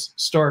process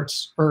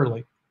starts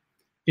early.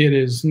 It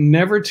is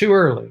never too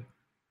early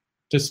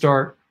to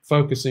start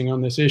focusing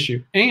on this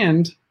issue.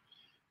 And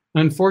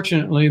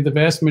unfortunately, the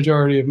vast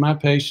majority of my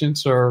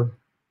patients are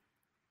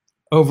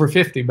over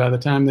 50 by the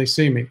time they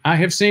see me. I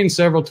have seen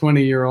several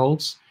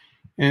 20-year-olds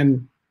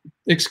and,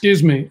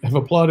 excuse me, have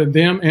applauded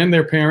them and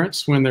their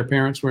parents when their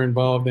parents were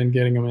involved in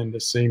getting them in to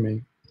see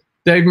me.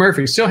 Dave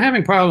Murphy, still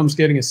having problems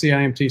getting a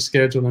CIMT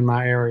scheduled in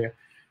my area.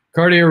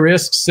 Cardio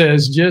Risk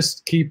says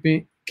just keep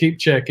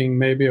checking,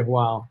 maybe a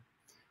while.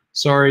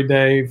 Sorry,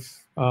 Dave.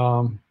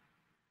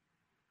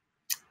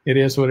 It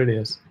is what it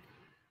is.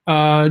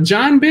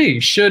 John B,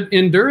 should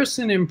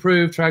Indurasin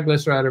improve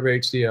triglyceride over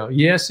HDL?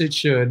 Yes, it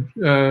should.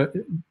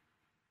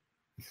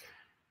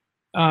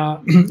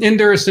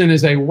 Indurasin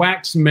is a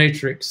wax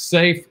matrix,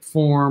 safe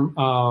form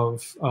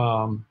of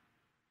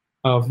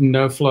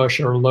no flush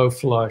or low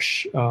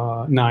flush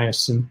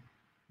niacin.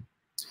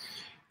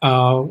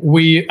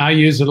 I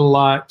use it a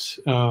lot.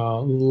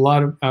 A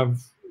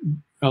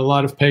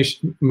lot of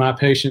my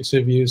patients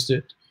have used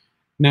it.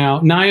 Now,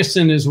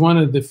 niacin is one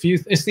of the few.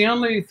 It's the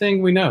only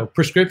thing we know,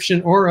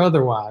 prescription or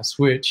otherwise,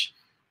 which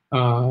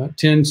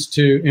tends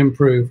to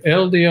improve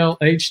LDL,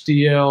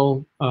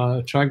 HDL,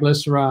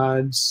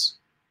 triglycerides,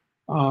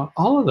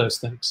 all of those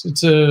things.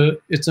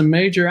 It's a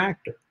major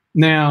actor.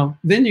 Now,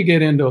 then you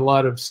get into a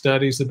lot of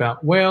studies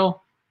about,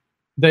 well,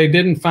 they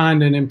didn't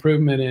find an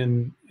improvement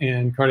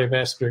in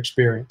cardiovascular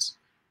experience.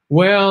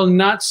 Well,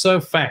 not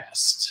so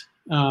fast.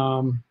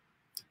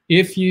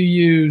 If you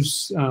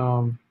use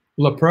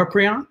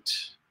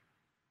lapropiant,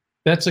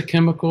 that's a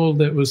chemical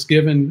that was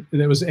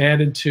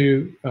added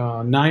to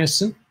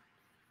niacin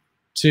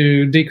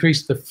to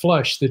decrease the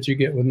flush that you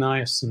get with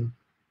niacin.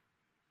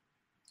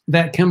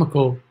 That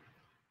chemical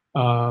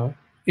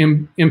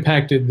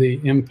impacted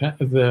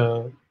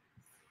the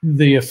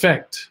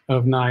effect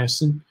of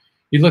niacin.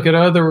 You look at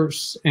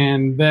others,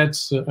 and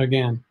that's,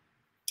 again,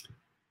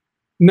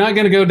 not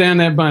going to go down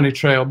that bunny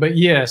trail. But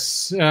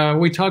yes,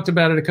 we talked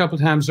about it a couple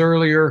of times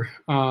earlier.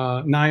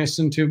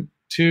 Niacin,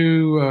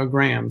 2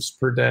 grams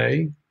per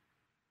day.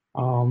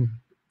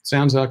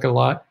 Sounds like a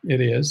lot.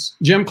 It is.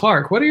 Jim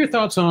Clark, what are your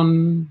thoughts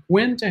on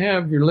when to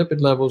have your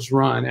lipid levels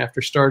run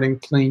after starting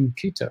clean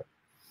keto?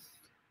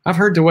 I've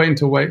heard to wait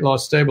until weight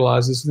loss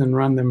stabilizes, then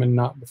run them and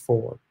not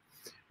before.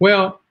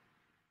 Well,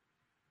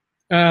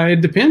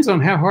 it depends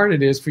on how hard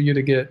it is for you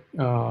to get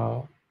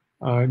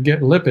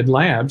lipid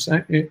labs.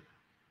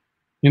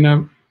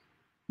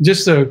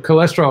 Just the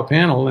cholesterol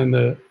panel and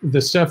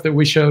the stuff that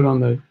we showed on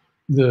the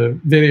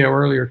video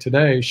earlier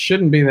today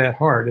shouldn't be that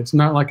hard. It's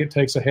not like it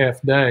takes a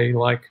half day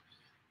like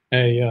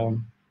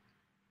an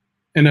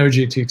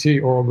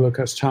OGTT, oral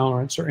glucose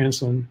tolerance, or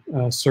insulin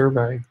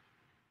survey.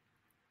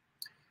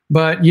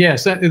 But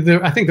yes,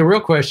 I think the real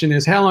question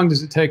is, how long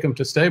does it take them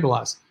to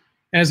stabilize?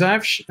 As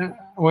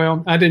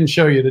well, I didn't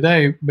show you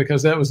today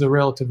because that was a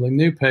relatively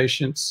new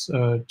patient's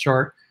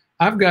chart.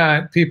 I've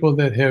got people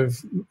that have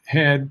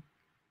had,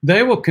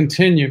 they will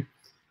continue.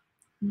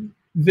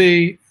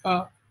 The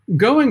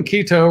going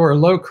keto or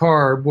low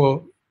carb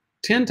will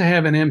tend to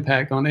have an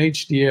impact on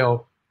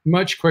HDL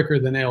much quicker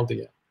than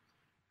LDL.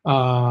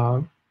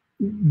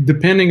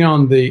 Depending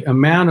on the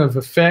amount of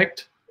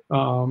effect,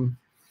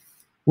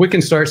 we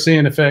can start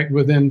seeing effect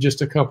within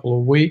just a couple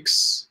of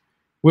weeks.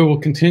 We will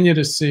continue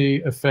to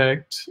see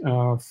effect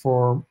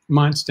for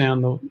months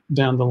down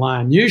the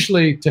line.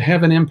 Usually, to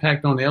have an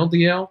impact on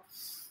LDL,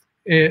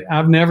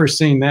 I've never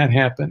seen that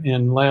happen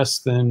in less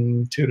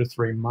than 2 to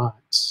 3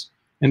 months.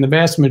 And the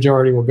vast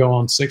majority will go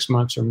on 6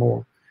 months or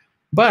more.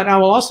 But I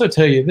will also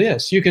tell you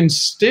this, you can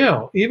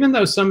still, even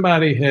though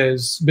somebody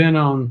has been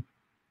on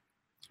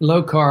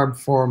low carb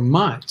for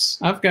months,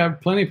 I've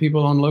got plenty of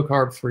people on low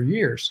carb for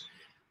years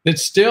that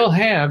still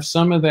have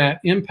some of that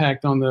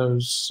impact on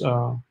those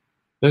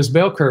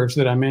bell curves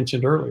that I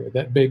mentioned earlier,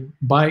 that big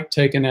bite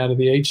taken out of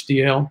the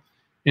HDL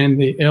and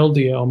the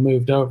LDL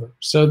moved over.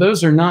 So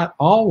those are not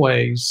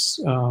always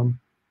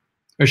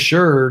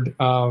assured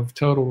of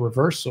total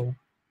reversal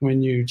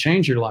when you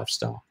change your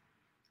lifestyle.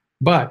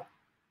 But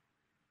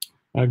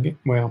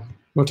well,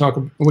 we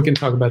can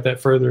talk about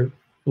that further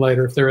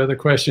later if there are other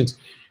questions.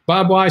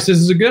 Bob Weiss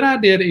says, it's a good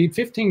idea to eat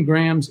 15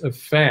 grams of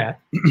fat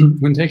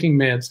when taking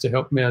meds to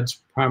help meds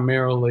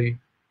primarily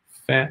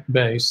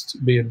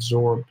fat-based be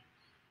absorbed.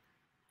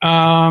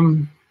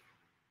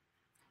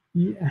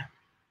 Yeah,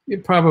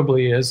 it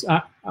probably is.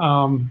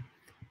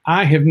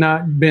 I have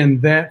not been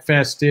that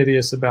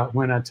fastidious about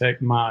when I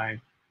take my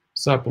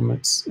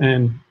supplements,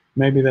 and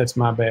maybe that's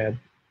my bad.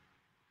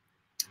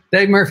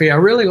 Dave Murphy, I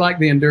really like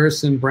the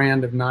Enduracin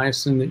brand of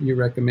niacin that you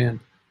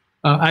recommend.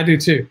 I do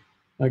too.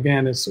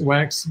 Again, it's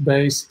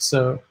wax-based,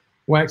 so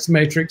wax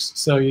matrix,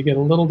 so you get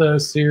a little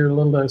dose here, a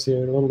little dose here,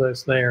 a little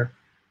dose there,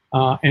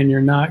 and you're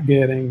not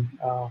getting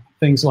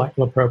things like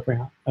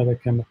lopropion, other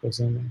chemicals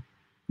in there.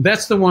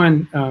 That's the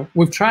one.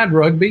 We've tried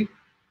Rugby.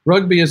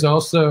 Rugby is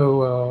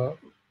also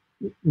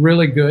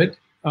really good,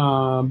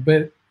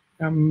 but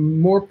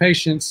more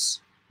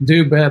patients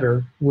do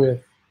better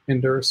with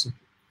Enduracin.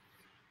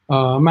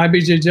 My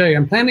BJJ,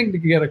 I'm planning to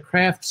get a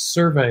craft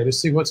survey to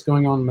see what's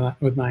going on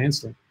with my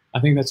insulin. I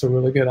think that's a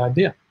really good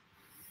idea.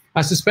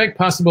 I suspect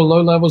possible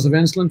low levels of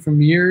insulin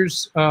from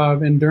years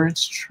of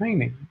endurance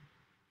training.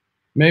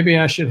 Maybe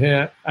I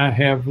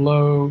have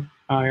low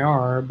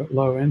IR, but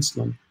low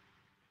insulin.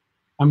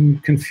 I'm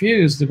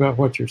confused about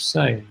what you're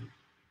saying.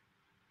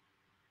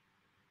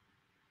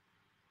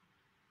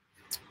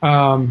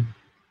 I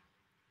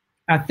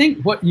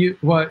think what you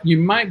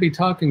might be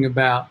talking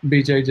about,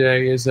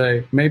 BJJ, is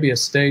maybe a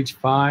stage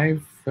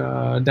 5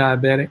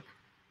 diabetic.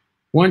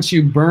 Once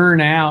you burn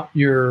out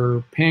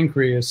your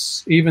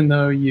pancreas, even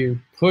though you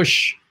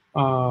push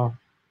on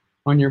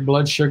your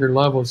blood sugar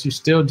levels, you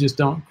still just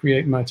don't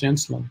create much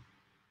insulin.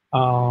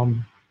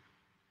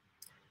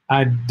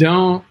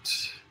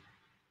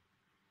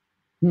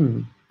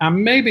 I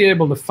may be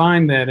able to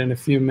find that in a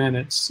few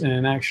minutes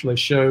and actually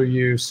show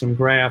you some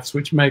graphs,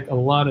 which make a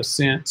lot of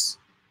sense.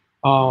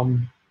 But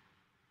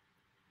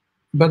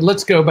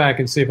let's go back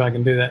and see if I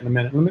can do that in a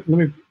minute. Let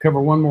me cover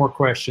one more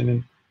question.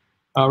 And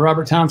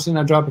Robert Thompson,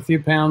 I drop a few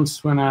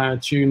pounds when I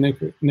chew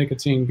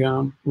nicotine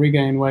gum,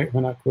 regain weight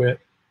when I quit.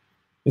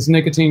 Is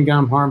nicotine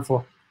gum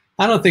harmful?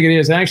 I don't think it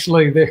is.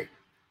 Actually,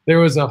 there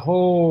was a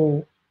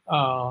whole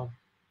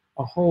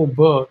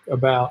book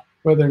about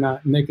whether or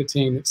not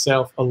nicotine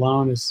itself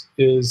alone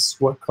is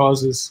what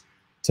causes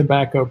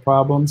tobacco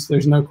problems.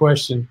 There's no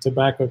question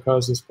tobacco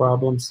causes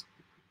problems.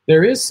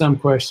 There is some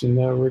question,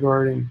 though,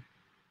 regarding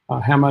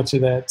how much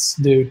of that's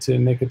due to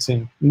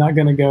nicotine. I'm not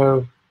going to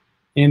go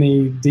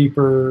any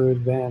deeper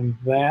than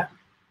that.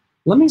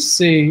 Let me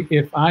see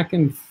if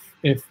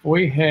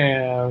we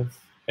have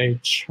a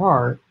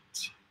chart.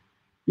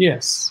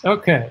 Yes,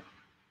 okay.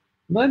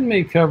 Let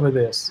me cover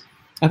this.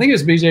 I think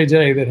it's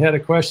BJJ that had a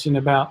question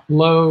about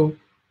low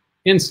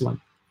insulin.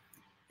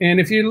 And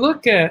if you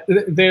look at,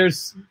 there've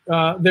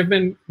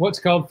been what's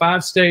called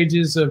 5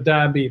 stages of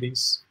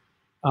diabetes.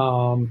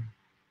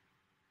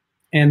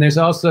 And there's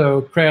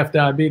also Kraft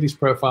Diabetes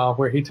Profile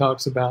where he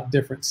talks about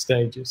different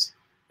stages.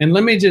 And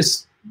let me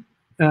just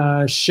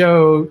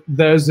show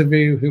those of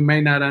you who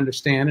may not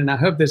understand, and I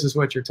hope this is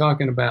what you're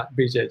talking about,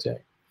 BJJ.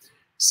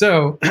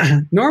 So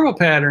normal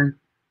pattern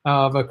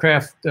of a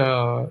Kraft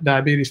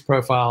Diabetes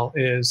Profile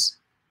is,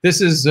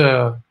 this is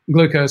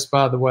glucose,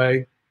 by the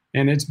way,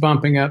 and it's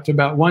bumping up to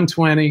about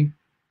 120,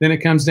 then it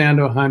comes down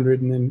to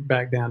 100, and then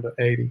back down to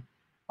 80.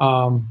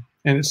 And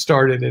it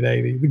started at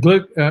 80.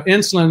 The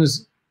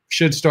insulin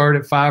should start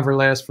at 5 or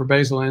less for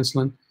basal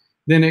insulin.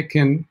 Then it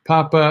can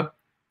pop up.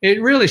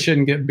 It really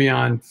shouldn't get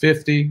beyond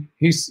 50.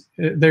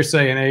 They're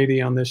saying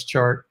 80 on this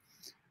chart.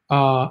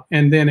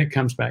 And then it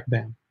comes back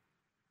down.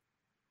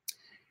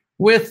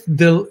 With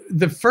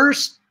the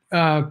first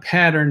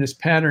pattern is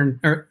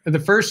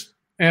the first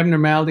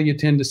abnormality you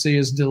tend to see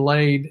is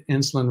delayed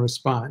insulin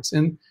response.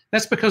 And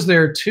that's because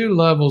there are 2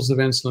 levels of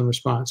insulin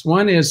response.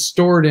 One is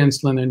stored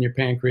insulin in your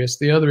pancreas.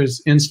 The other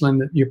is insulin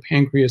that your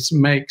pancreas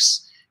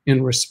makes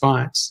in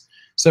response.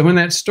 So when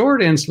that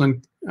stored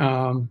insulin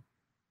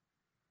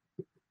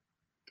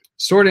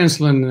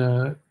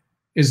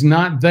is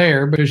not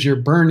there because you're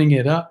burning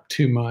it up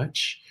too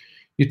much,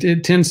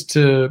 it tends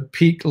to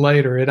peak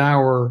later at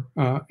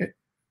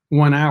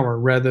 1 hour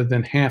rather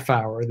than half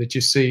hour that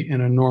you see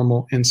in a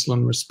normal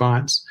insulin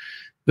response.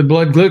 The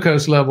blood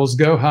glucose levels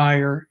go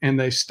higher and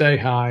they stay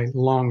high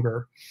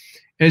longer.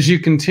 As you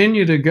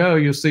continue to go,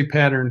 you'll see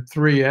pattern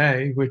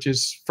 3A, which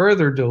is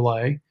further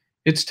delay.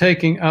 It's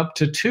taking up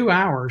to 2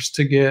 hours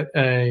to get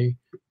a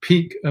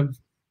peak of,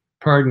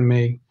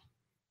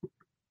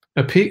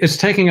 it's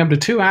taking up to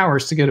 2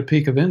 hours to get a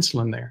peak of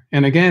insulin there.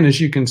 And again, as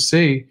you can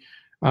see,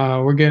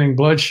 we're getting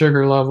blood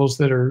sugar levels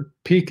that are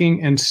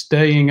peaking and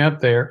staying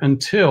up there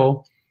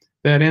until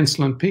that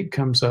insulin peak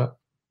comes up.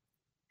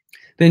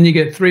 Then you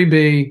get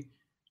 3B,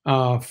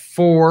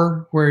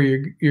 4, where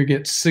you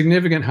get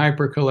significant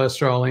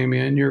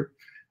hypercholesterolemia, and your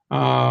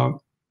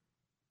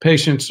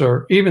patients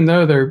are, even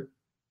though they're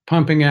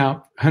pumping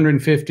out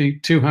 150,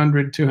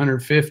 200,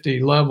 250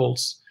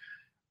 levels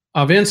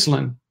of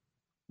insulin,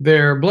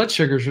 their blood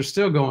sugars are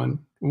still going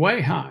way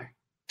high,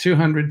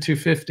 200,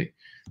 250.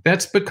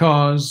 That's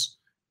because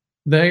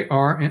their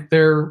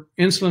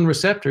insulin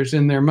receptors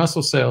in their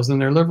muscle cells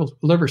and their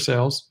liver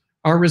cells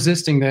are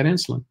resisting that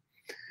insulin.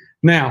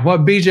 Now,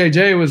 what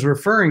BJJ was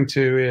referring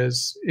to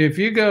is if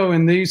you go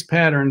in these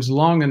patterns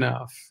long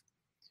enough,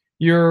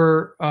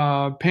 your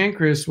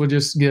pancreas will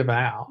just give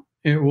out.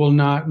 It will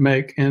not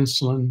make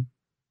insulin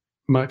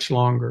much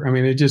longer. I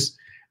mean,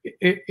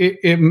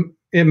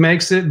 it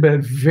makes it,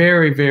 but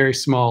very, very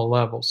small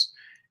levels.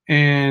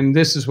 And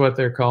this is what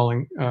they're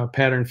calling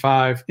pattern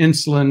 5,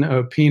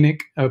 insulinopenic.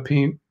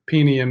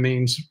 Openia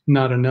means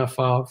not enough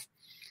of.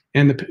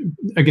 And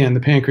again, the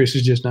pancreas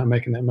is just not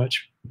making that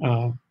much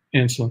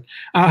insulin.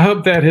 I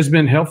hope that has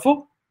been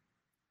helpful.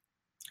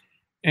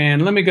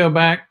 And let me go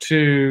back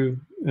to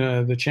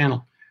the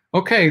channel.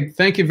 Okay,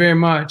 thank you very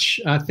much.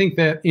 I think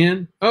that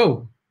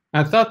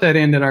I thought that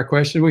ended our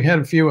question. We had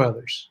a few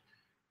others.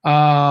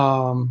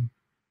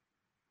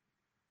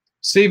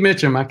 Steve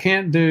Mitchum, I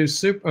can't do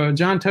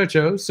John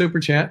Tocho, Super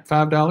Chat,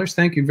 $5.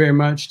 Thank you very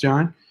much,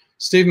 John.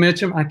 Steve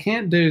Mitchum, I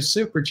can't do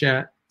Super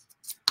Chat.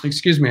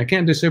 Excuse me, I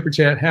can't do Super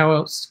Chat. How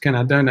else can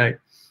I donate?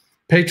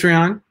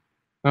 Patreon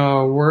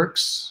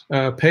works,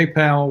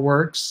 PayPal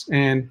works,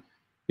 and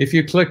if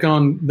you click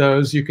on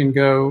those, you can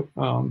go,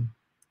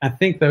 I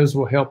think those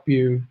will help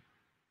you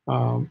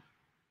find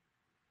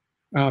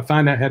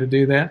out how to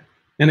do that.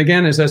 And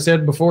again, as I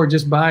said before,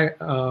 just buy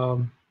a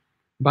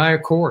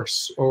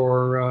course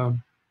or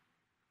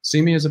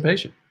see me as a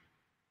patient.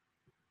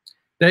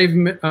 Dave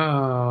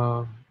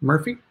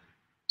Murphy,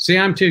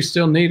 CIMT is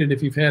still needed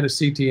if you've had a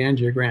CT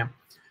angiogram.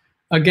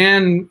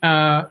 Again,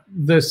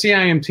 the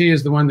CIMT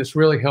is the one that's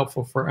really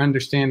helpful for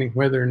understanding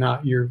whether or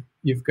not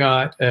you've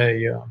got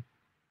a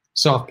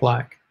soft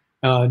plaque.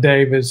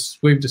 Dave, as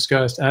we've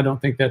discussed, I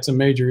don't think that's a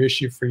major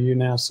issue for you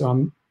now, so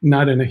I'm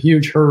not in a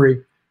huge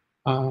hurry,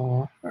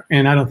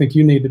 and I don't think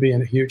you need to be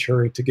in a huge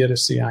hurry to get a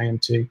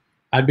CIMT.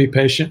 I'd be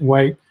patient and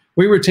wait.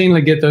 We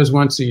routinely get those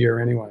once a year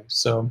anyway,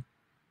 so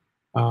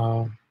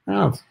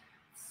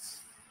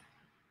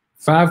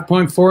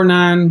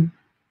 5.49,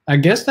 I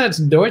guess that's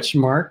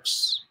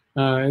Deutschmarks.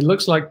 It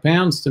looks like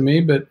pounds to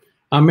me, but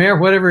Amer,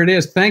 whatever it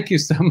is, thank you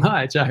so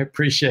much. I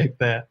appreciate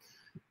that.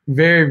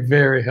 Very,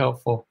 very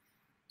helpful.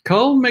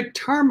 Cole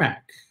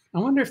McTarmack. I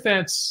wonder if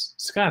that's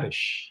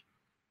Scottish.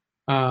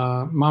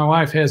 My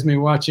wife has me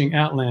watching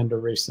Outlander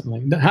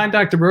recently. Hi,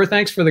 Dr. Brewer.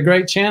 Thanks for the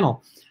great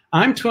channel.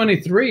 I'm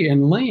 23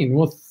 and lean.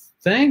 Well,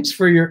 thanks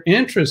for your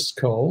interest,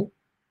 Cole.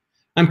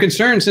 I'm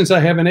concerned since I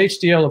have an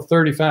HDL of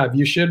 35.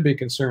 You should be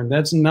concerned.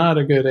 That's not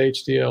a good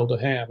HDL to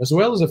have, as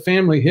well as a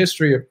family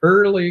history of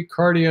early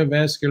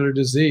cardiovascular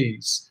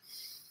disease.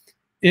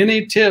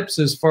 Any tips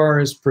as far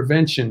as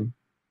prevention?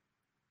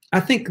 I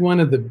think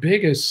one of the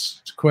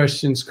biggest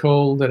questions,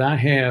 Cole, that I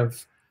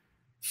have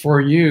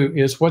for you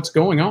is what's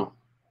going on?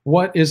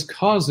 What is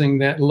causing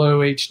that low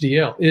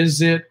HDL?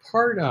 Is it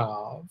part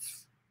of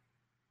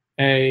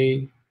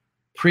a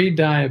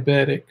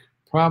pre-diabetic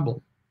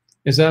problem?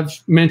 As I've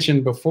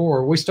mentioned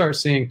before, we start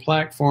seeing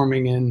plaque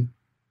forming in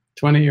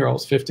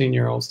 20-year-olds,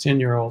 15-year-olds,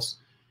 10-year-olds,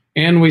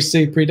 and we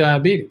see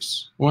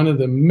prediabetes. One of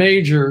the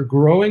major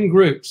growing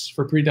groups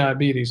for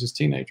prediabetes is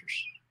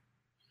teenagers.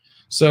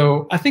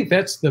 So I think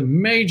that's the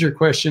major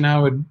question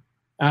I would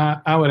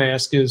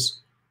ask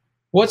is,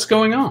 what's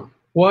going on?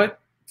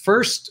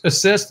 First,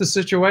 assess the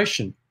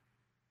situation.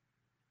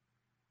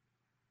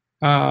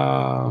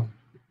 Sax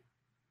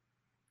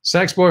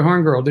Boy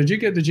Horn Girl, did you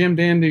get the Jim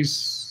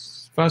Dandy's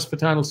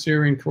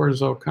phosphatidylserine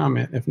cortisol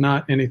comment? If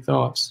not, any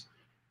thoughts?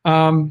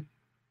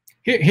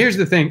 Here's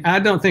the thing. I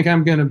don't think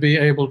I'm going to be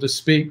able to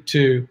speak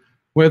to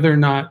whether or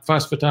not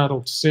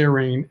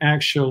phosphatidylserine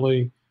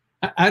actually,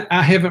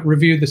 I haven't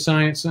reviewed the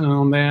science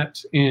on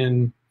that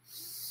in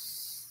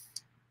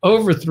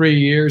over 3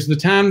 years. The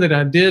time that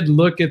I did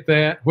look at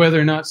that,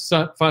 whether or not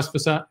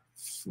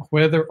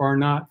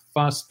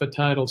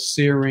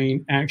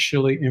phosphatidylserine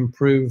actually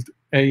improved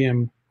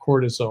AM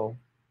cortisol,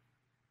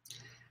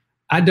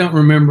 I don't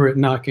remember it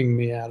knocking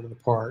me out of the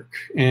park,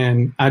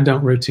 and I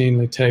don't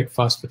routinely take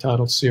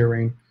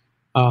phosphatidylserine.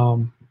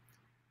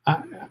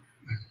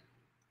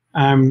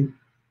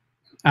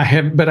 I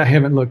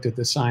haven't looked at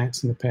the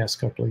science in the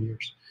past couple of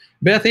years.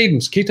 Beth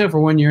Edens, keto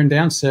for 1 year and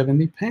down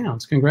 70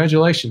 pounds.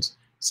 Congratulations.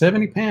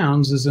 70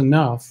 pounds is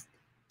enough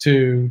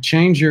to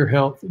change your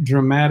health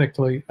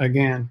dramatically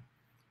again,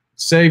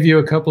 save you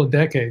a couple of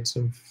decades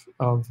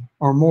of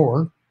or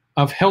more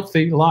of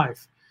healthy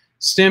life.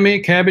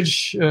 STEMI,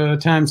 cabbage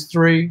times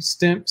 3.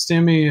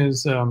 STEMI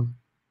is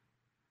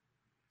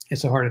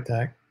it's a heart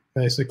attack,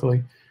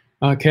 basically.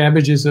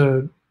 Cabbage is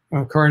a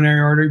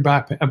coronary artery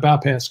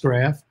bypass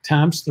graft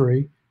times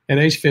 3 at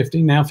age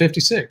 50, now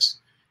 56,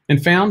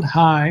 and found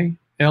high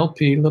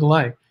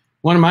Lp(a).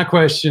 One of my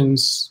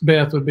questions,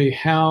 Beth, would be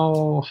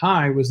how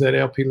high was that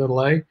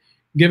Lp(a)?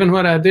 Given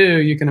what I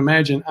do, you can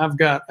imagine I've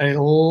got a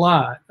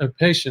lot of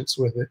patients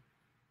with it.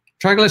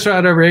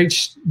 Triglyceride over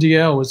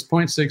HDL was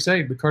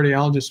 0.68. The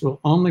cardiologist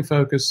will only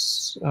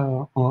focus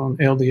on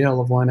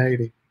LDL of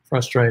 180.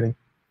 Frustrating.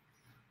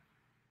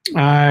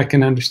 I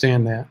can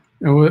understand that.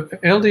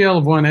 LDL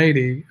of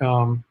 180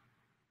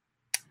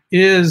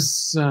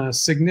 is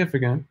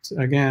significant.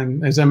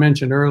 Again, as I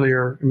mentioned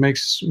earlier, it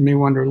makes me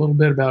wonder a little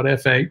bit about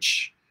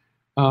FH.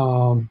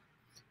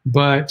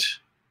 But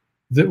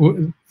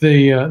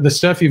the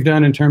stuff you've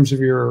done in terms of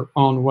your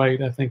own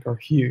weight, I think, are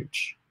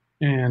huge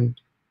and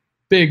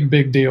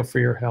big deal for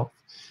your health.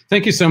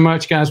 Thank you so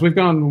much, guys. We've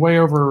gone way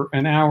over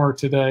an hour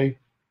today.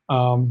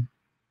 I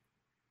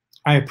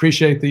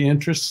appreciate the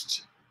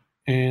interest,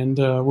 and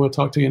we'll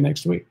talk to you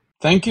next week.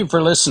 Thank you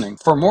for listening.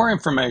 For more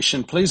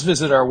information, please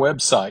visit our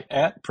website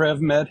at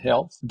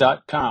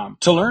prevmedhealth.com.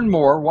 To learn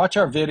more, watch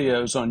our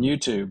videos on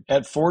YouTube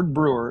at Ford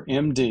Brewer,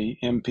 MD,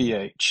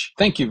 MPH.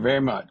 Thank you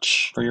very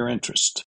much for your interest.